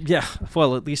country. Yeah,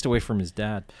 well, at least away from his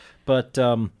dad. But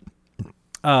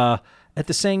at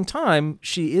the same time,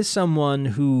 she is someone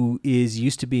who is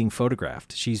used to being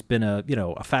photographed. She's been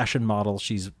a fashion model.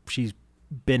 She's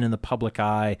been in the public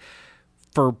eye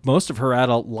for most of her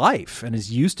adult life and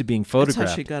is used to being photographed.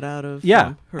 That's how she got out of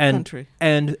her country.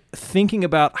 And thinking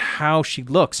about how she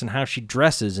looks and how she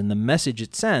dresses and the message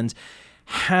it sends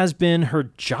has been her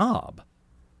job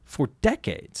for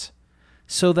decades.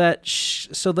 So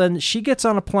then she gets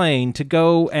on a plane to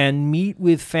go and meet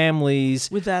with families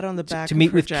with that on the back to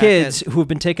meet with jacket. Kids who have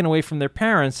been taken away from their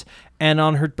parents, and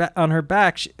on her back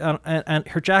and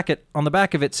her jacket on the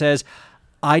back of it says,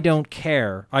 "I don't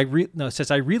care." It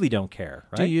says, "I really don't care."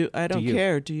 Right? Do you? I don't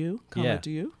care. Do you? Yeah.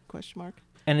 Do you? Question mark.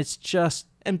 And it's just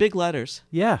and big letters.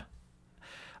 Yeah.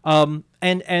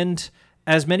 And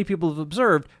as many people have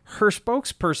observed, her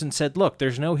spokesperson said, "Look,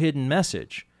 there's no hidden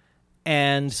message."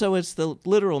 And so it's the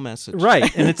literal message.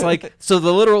 Right. And it's like, so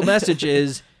the literal message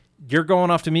is you're going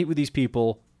off to meet with these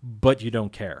people, but you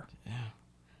don't care. Yeah.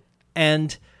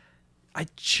 And I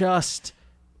just,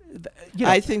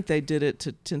 I think they did it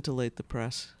to titillate the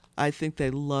press. I think they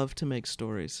love to make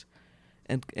stories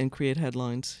and create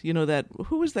headlines.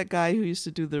 Who was that guy who used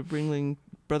to do the Ringling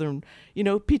Brother,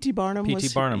 P.T. Barnum? P.T.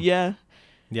 Barnum. Yeah.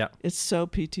 Yeah. It's so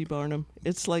P.T. Barnum.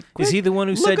 It's like, is he the one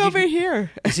who said look over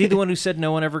here? Is he the one who said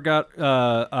no one ever no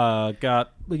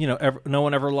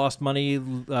one ever lost money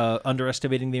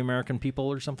underestimating the American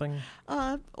people or something?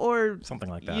 Or something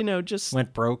like that. Just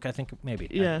went broke, I think, maybe.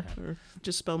 Yeah, or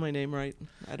just spell my name right.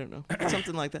 I don't know.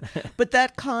 Something like that. But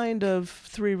that kind of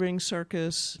three-ring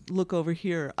circus, look over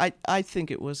here, I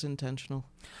think it was intentional.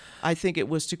 I think it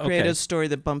was to create a story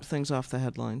that bumped things off the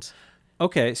headlines.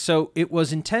 Okay, so it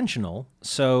was intentional.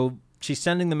 So she's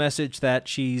sending the message that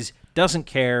she doesn't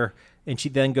care, and she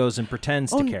then goes and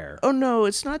pretends to care. Oh, no,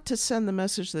 it's not to send the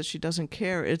message that she doesn't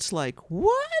care. It's like,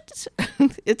 what?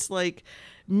 It's like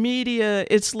media.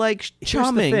 It's like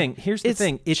chumming. Here's the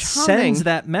thing. It sends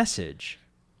that message.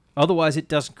 Otherwise, it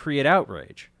doesn't create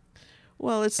outrage.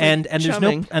 Well, it's like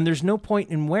chumming. There's no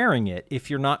point in wearing it if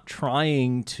you're not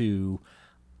trying to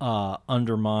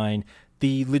undermine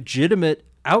the legitimate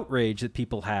outrage that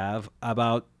people have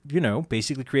about,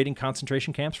 basically creating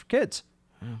concentration camps for kids.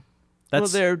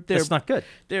 That's not good.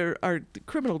 The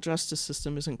criminal justice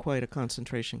system isn't quite a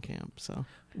concentration camp. So,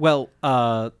 well,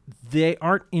 they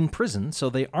aren't in prison,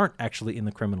 so they aren't actually in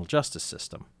the criminal justice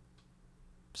system.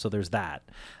 So there's that.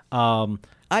 For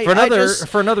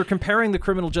another, comparing the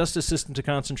criminal justice system to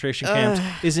concentration camps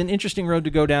is an interesting road to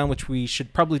go down, which we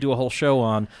should probably do a whole show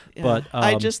on. Yeah. But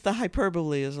the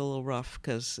hyperbole is a little rough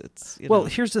because it's.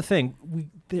 Here's the thing.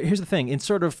 In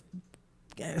sort of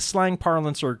slang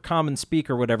parlance or common speak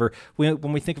or whatever, when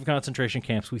we think of concentration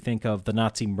camps, we think of the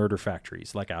Nazi murder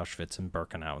factories like Auschwitz and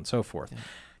Birkenau and so forth. Yeah.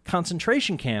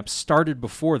 Concentration camps started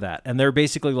before that, and they're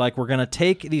basically like, we're going to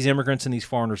take these immigrants and these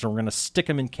foreigners and we're going to stick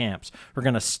them in camps. We're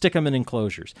going to stick them in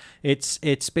enclosures.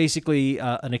 It's basically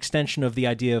an extension of the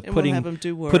idea of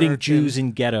putting Jews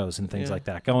in ghettos and things like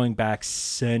that, going back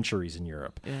centuries in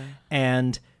Europe. Yeah.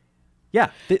 And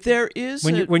there is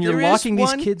when you're locking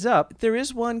these kids up. There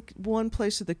is one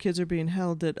place that the kids are being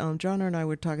held that John and I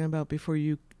were talking about before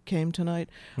you came tonight,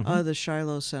 the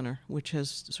Shiloh Center, which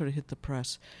has sort of hit the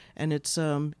press, and it's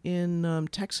in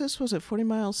Texas. Was it 40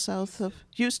 miles south of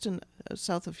Houston?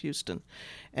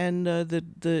 And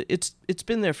it's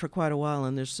been there for quite a while,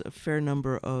 and there's a fair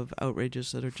number of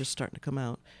outrages that are just starting to come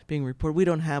out, being reported. We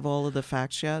don't have all of the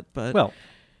facts yet, but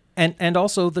And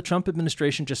also, the Trump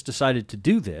administration just decided to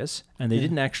do this, and they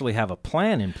didn't actually have a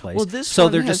plan in place. Well, so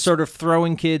they're just sort of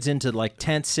throwing kids into like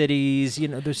tent cities.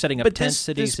 They're setting up tent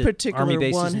cities at Army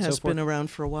bases and so forth. This particular one has been around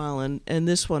for a while, and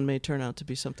this one may turn out to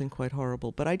be something quite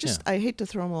horrible. But I hate to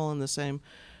throw them all in the same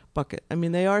bucket. I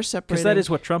mean, they are separating. Because that is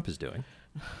what Trump is doing.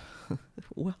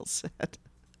 Well said.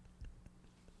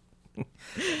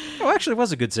 Oh, actually, it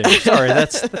was a good save. Sorry,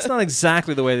 that's not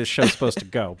exactly the way this show's supposed to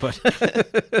go. But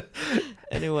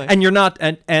anyway, and you're not,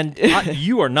 and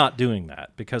you are not doing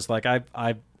that because, like,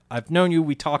 I've known you.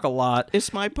 We talk a lot.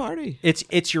 It's my party. It's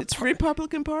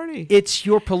Republican Party. It's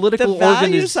your political the values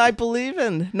organization. I believe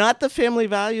in, not the family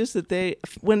values that they.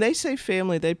 When they say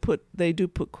family, they do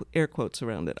put air quotes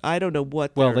around it. I don't know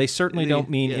what. Well, they certainly don't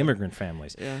mean immigrant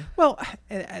families. Yeah. Well,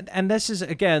 and this is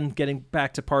again getting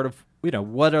back to part of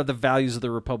what are the values of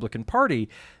the Republican Party.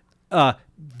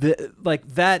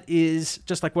 That is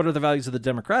just like what are the values of the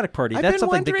Democratic Party. I've That's been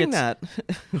something wondering that.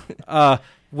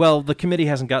 Well, the committee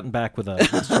hasn't gotten back with a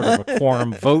sort of a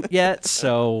quorum vote yet,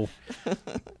 so.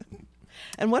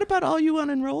 And what about all you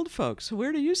unenrolled folks?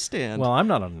 Where do you stand? Well, I'm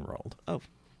not unenrolled. Oh.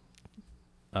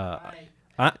 I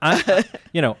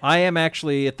am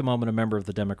actually at the moment a member of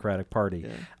the Democratic Party.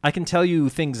 Yeah. I can tell you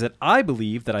things that I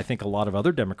believe that I think a lot of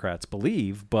other Democrats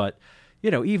believe, but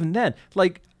even then,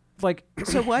 like.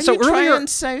 So why do you try and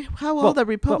say how all the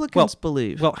Republicans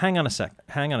believe? Well, hang on a second.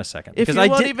 If you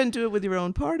won't even do it with your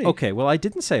own party. Okay, well, I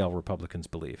didn't say all Republicans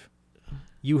believe.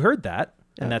 You heard that,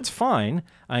 and that's fine.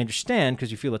 I understand because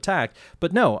you feel attacked.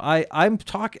 But no, I'm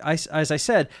talking. As I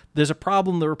said, there's a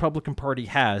problem the Republican Party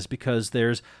has because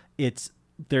there's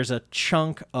a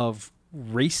chunk of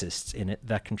racists in it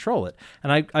that control it.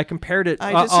 And I compared it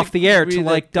off the air to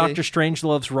like Dr.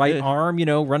 Strangelove's right arm,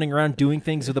 running around doing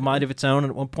things with a mind of its own.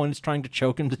 And at one point it's trying to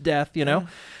choke him to death,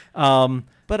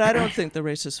 But I don't think the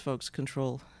racist folks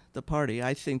control the party.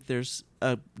 I think there's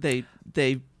they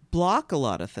block a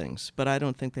lot of things, but I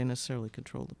don't think they necessarily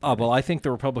control the party. Oh, well, I think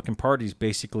the Republican Party is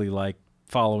basically like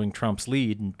following Trump's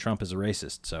lead, and Trump is a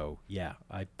racist. So yeah,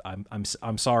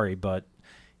 I'm sorry, but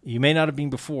you may not have been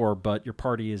before, but your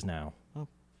party is now.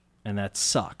 And that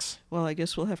sucks. Well, I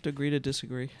guess we'll have to agree to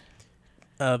disagree.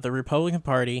 The Republican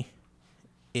Party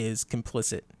is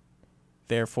complicit.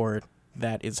 Therefore,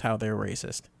 that is how they're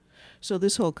racist. So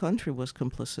this whole country was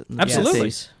complicit in the Absolutely.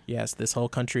 days. Yes, this whole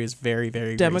country is very,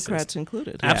 very Democrats racist.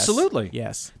 included. Yes. Absolutely.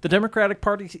 Yes. The Democratic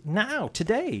Party now,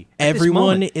 today,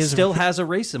 everyone still has a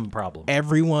racism problem.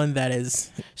 Everyone that is.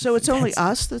 So it's only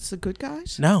us that's the good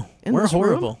guys? No, we're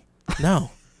horrible. No.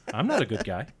 I'm not a good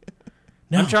guy.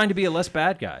 No. I'm trying to be a less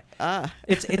bad guy.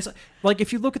 It's like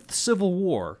if you look at the Civil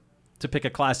War, to pick a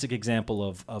classic example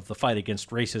of the fight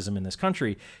against racism in this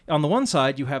country, on the one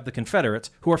side you have the Confederates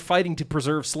who are fighting to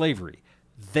preserve slavery.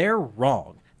 They're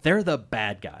wrong. They're the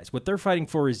bad guys. What they're fighting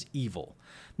for is evil.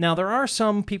 Now, there are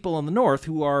some people in the North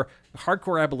who are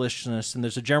hardcore abolitionists, and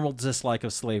there's a general dislike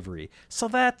of slavery. So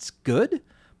that's good.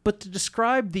 But to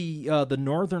describe the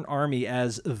Northern Army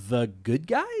as the good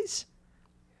guys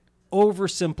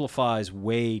oversimplifies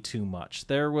way too much.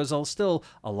 There was still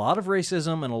a lot of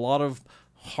racism and a lot of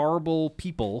horrible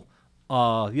people,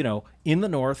 in the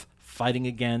North fighting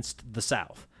against the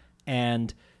South.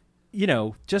 And,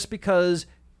 just because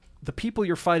the people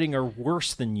you're fighting are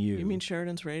worse than you. You mean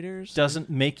Sheridan's Raiders? Doesn't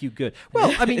make you good.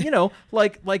 Well, I mean,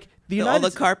 like the United all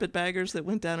the carpetbaggers that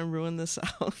went down and ruined the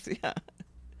South. Yeah.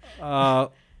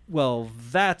 Well,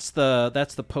 that's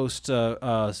the post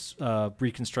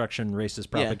Reconstruction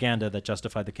racist propaganda that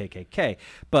justified the KKK.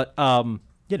 But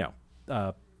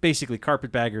basically,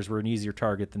 carpetbaggers were an easier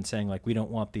target than saying like we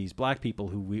don't want these black people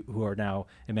who are now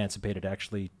emancipated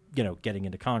actually getting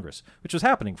into Congress, which was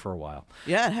happening for a while.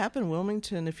 Yeah, it happened in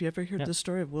Wilmington. If you ever heard the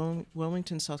story of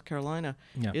Wilmington, South Carolina,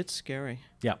 it's scary.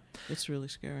 Yeah, it's really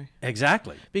scary.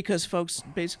 Exactly, because folks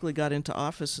basically got into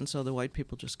office, and so the white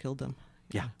people just killed them.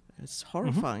 Yeah. It's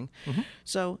horrifying. Mm-hmm.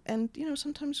 So, and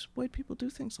sometimes white people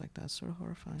do things like that. It's sort of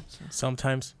horrifying. So.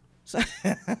 Sometimes.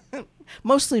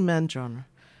 Mostly men, genre.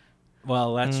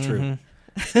 Well, that's true.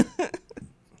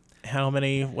 How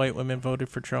many white women voted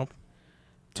for Trump?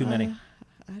 Too many.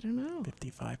 I don't know.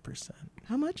 55%.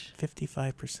 How much?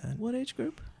 55%. What age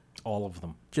group? All of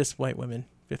them. Just white women.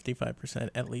 55%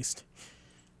 at least.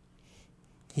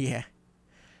 Yeah.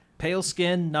 Pale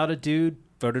skin, not a dude.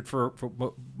 Voted for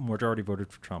majority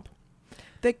voted for Trump.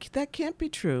 That can't be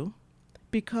true,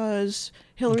 because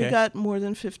Hillary got more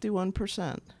than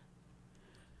 51%.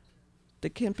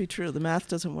 That can't be true. The math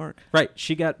doesn't work. Right.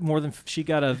 She got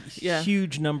a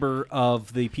huge number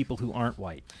of the people who aren't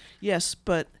white. Yes,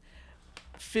 but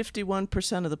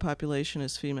 51% of the population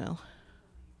is female.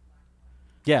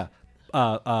 Yeah.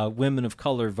 Women of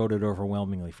color voted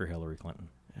overwhelmingly for Hillary Clinton.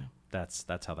 Yeah.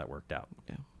 That's how that worked out.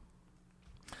 Yeah.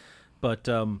 But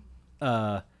I'm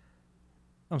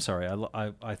sorry,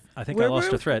 I think I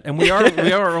lost a thread, and we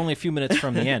are only a few minutes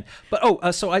from the end.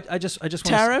 But so I just want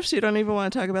tariffs. You don't even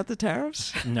want to talk about the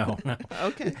tariffs? No.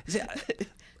 Okay.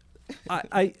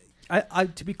 I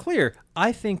to be clear,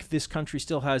 I think this country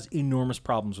still has enormous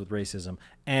problems with racism,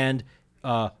 and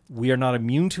we are not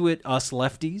immune to it, us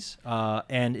lefties.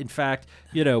 And in fact,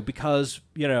 because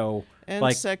and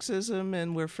like sexism,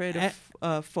 and we're afraid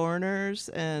of foreigners,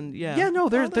 and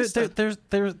there's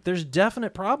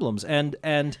definite problems, and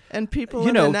people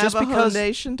in the Navajo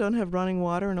Nation don't have running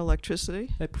water and electricity.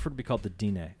 I prefer to be called the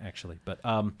Dine, actually, but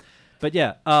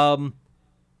yeah.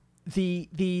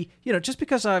 The just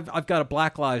because I've got a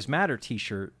Black Lives Matter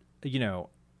T-shirt,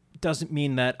 doesn't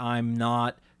mean that I'm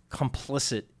not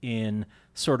complicit in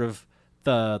sort of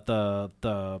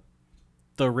the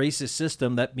racist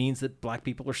system that means that black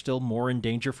people are still more in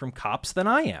danger from cops than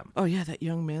I am. Oh yeah, that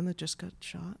young man that just got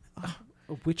shot.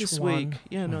 Which this one? week?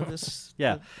 Yeah, no, this.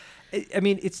 Yeah, I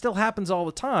mean, it still happens all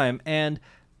the time, and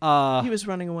he was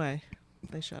running away.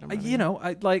 They shot him.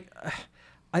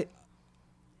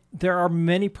 There are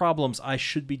many problems I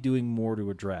should be doing more to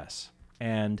address,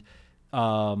 and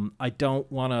I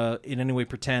don't want to in any way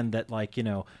pretend that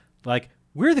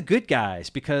we're the good guys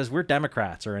because we're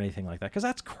Democrats or anything like that, because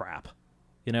that's crap.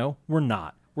 We're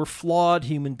not. We're flawed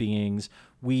human beings.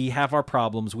 We have our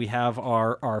problems. We have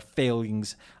our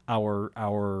failings,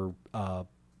 our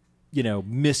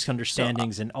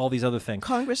misunderstandings, and all these other things.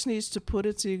 Congress needs to put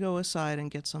its ego aside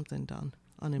and get something done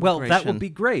on immigration. Well, that would be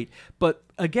great. But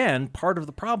again, part of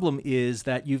the problem is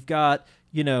that you've got,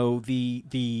 the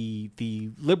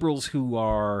liberals who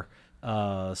are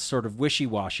sort of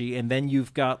wishy-washy, and then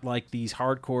you've got like these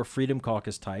hardcore Freedom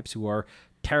Caucus types who are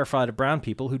terrified of brown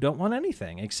people who don't want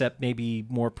anything except maybe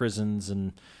more prisons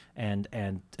and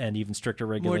even stricter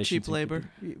regulations. More cheap labor.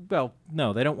 Well,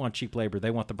 no, they don't want cheap labor. They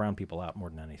want the brown people out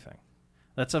more than anything.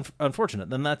 That's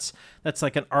unfortunate. Then that's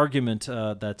like an argument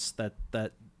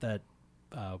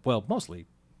mostly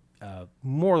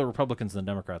more the Republicans than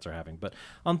Democrats are having. But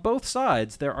on both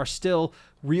sides, there are still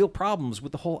real problems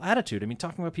with the whole attitude. I mean,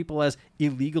 talking about people as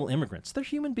illegal immigrants, they're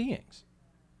human beings.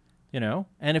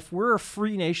 And if we're a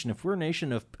free nation, if we're a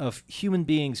nation of human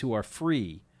beings who are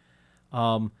free,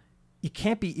 you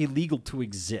can't be illegal to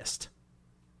exist.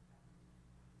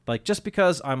 Like, just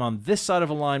because I'm on this side of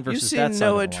a line versus that side of a line. You've seen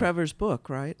Noah Trevor's book,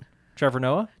 right? Trevor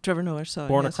Noah? Trevor Noah, saw it.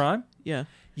 Born a Crime? Yeah.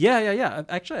 Yeah.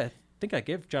 Actually, I think I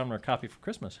gave John a copy for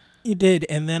Christmas. You did,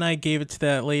 and then I gave it to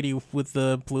that lady with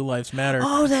the Blue Lives Matter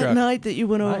that truck. night that you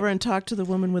went over and talked to the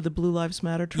woman with the Blue Lives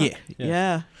Matter truck.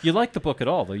 Yeah. You liked the book at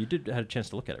all, though? You did had a chance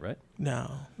to look at it, right?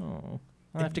 No. Oh.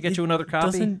 I'll have to get you another copy.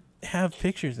 It doesn't have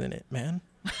pictures in it, man.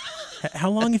 How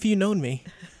long have you known me?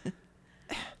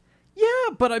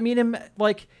 Yeah, but I mean,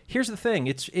 here's the thing.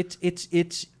 It's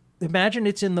imagine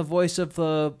it's in the voice of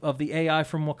the AI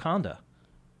from Wakanda,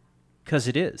 because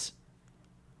it is.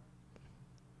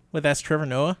 Well, that's Trevor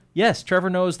Noah? Yes, Trevor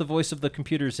Noah is the voice of the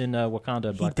computers in Wakanda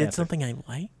and Black Panther. He did something I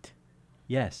liked?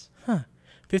 Yes. Huh.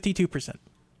 52%.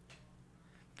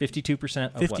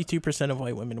 52% of 52% of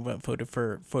white women voted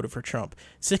for Trump.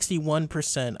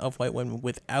 61% of white women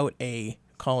without a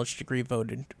college degree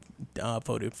voted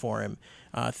for him.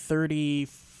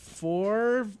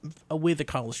 34 with a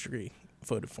college degree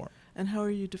voted for him. And how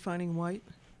are you defining white?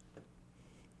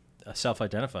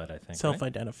 Self-identified, I think.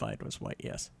 Self-identified was white,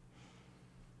 yes.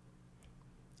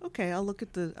 Okay, I'll look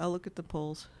at the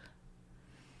polls.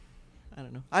 I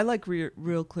don't know. I like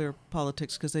Real Clear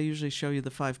Politics because they usually show you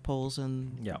the 5 polls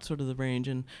and sort of the range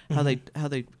and how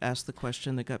they ask the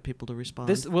question that got people to respond.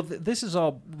 This was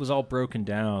all broken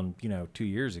down, 2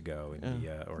 years ago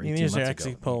or 18 months ago.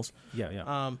 Exit polls.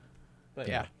 Yeah. But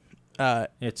yeah.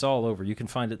 It's all over. You can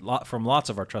find it from lots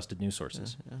of our trusted news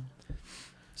sources. Yeah.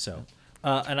 So,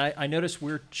 and I noticed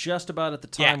we're just about at the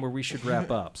time where we should wrap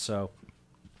up. So,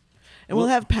 and we'll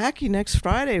have Packy next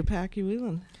Friday. Packy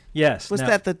Whelan. Yes. Was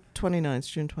that the 29th,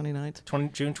 June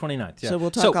 29th? June 29th, yeah. So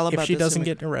we'll talk all about if she this doesn't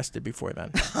get arrested before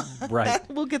then. Right.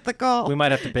 We'll get the call. We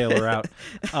might have to bail her out.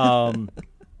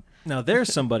 Now,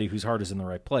 there's somebody whose heart is in the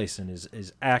right place and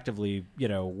is actively,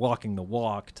 walking the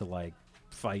walk to,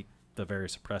 fight the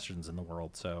various oppressions in the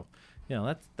world. So,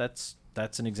 that's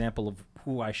an example of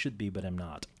who I should be, but am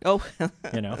not. Oh,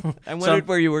 I wondered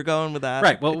where you were going with that.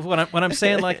 Right. Well, when I'm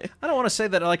saying, I don't want to say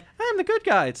that, I'm the good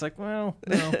guy. It's like, well,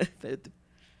 no.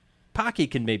 Packy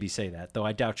can maybe say that, though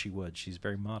I doubt she would. She's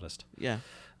very modest. Yeah.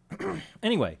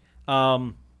 Anyway,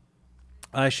 I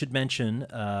should mention,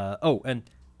 today's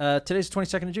the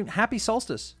 22nd of June. Happy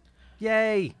solstice.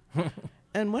 Yay.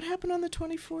 And what happened on the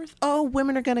 24th? Oh,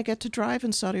 women are going to get to drive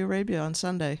in Saudi Arabia on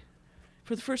Sunday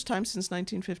for the first time since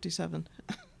 1957.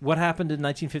 What happened in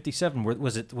 1957?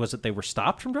 Was it they were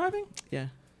stopped from driving? Yeah.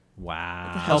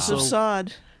 Wow. The House of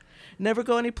Saud. Never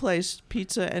go any place.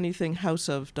 Pizza, anything, House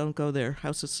of, don't go there.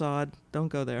 House of Sod, don't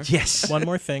go there. Yes. One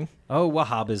more thing. Oh,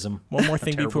 Wahhabism. One more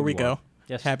thing before we go.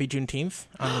 Yes. Happy Juneteenth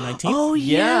on the 19th. Oh,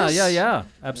 yes. Yeah.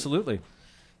 Absolutely.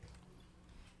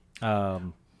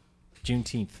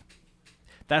 Juneteenth.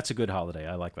 That's a good holiday.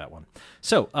 I like that one.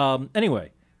 So,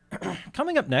 anyway,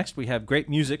 coming up next, we have great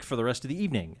music for the rest of the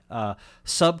evening.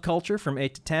 Subculture from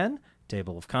 8 to 10.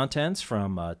 Table of Contents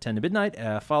from 10 to midnight,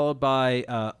 followed by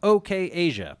OK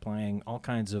Asia, playing all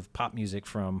kinds of pop music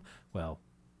from, well,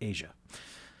 Asia.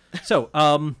 So,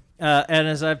 and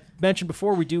as I've mentioned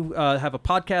before, we do have a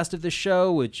podcast of this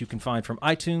show, which you can find from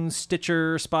iTunes,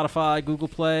 Stitcher, Spotify, Google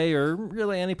Play, or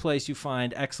really any place you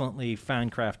find excellently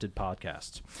fan-crafted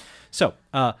podcasts. So,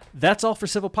 that's all for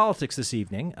Civil Politics this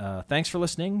evening. Thanks for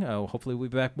listening. Hopefully we'll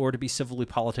be back more to be civilly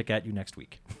politic at you next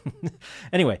week.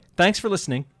 Anyway, thanks for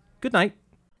listening. Good night.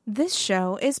 This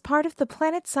show is part of the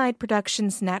PlanetSide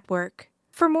Productions Network.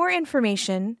 For more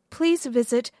information, please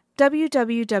visit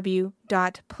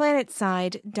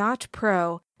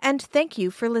www.planetside.pro, and thank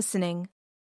you for listening.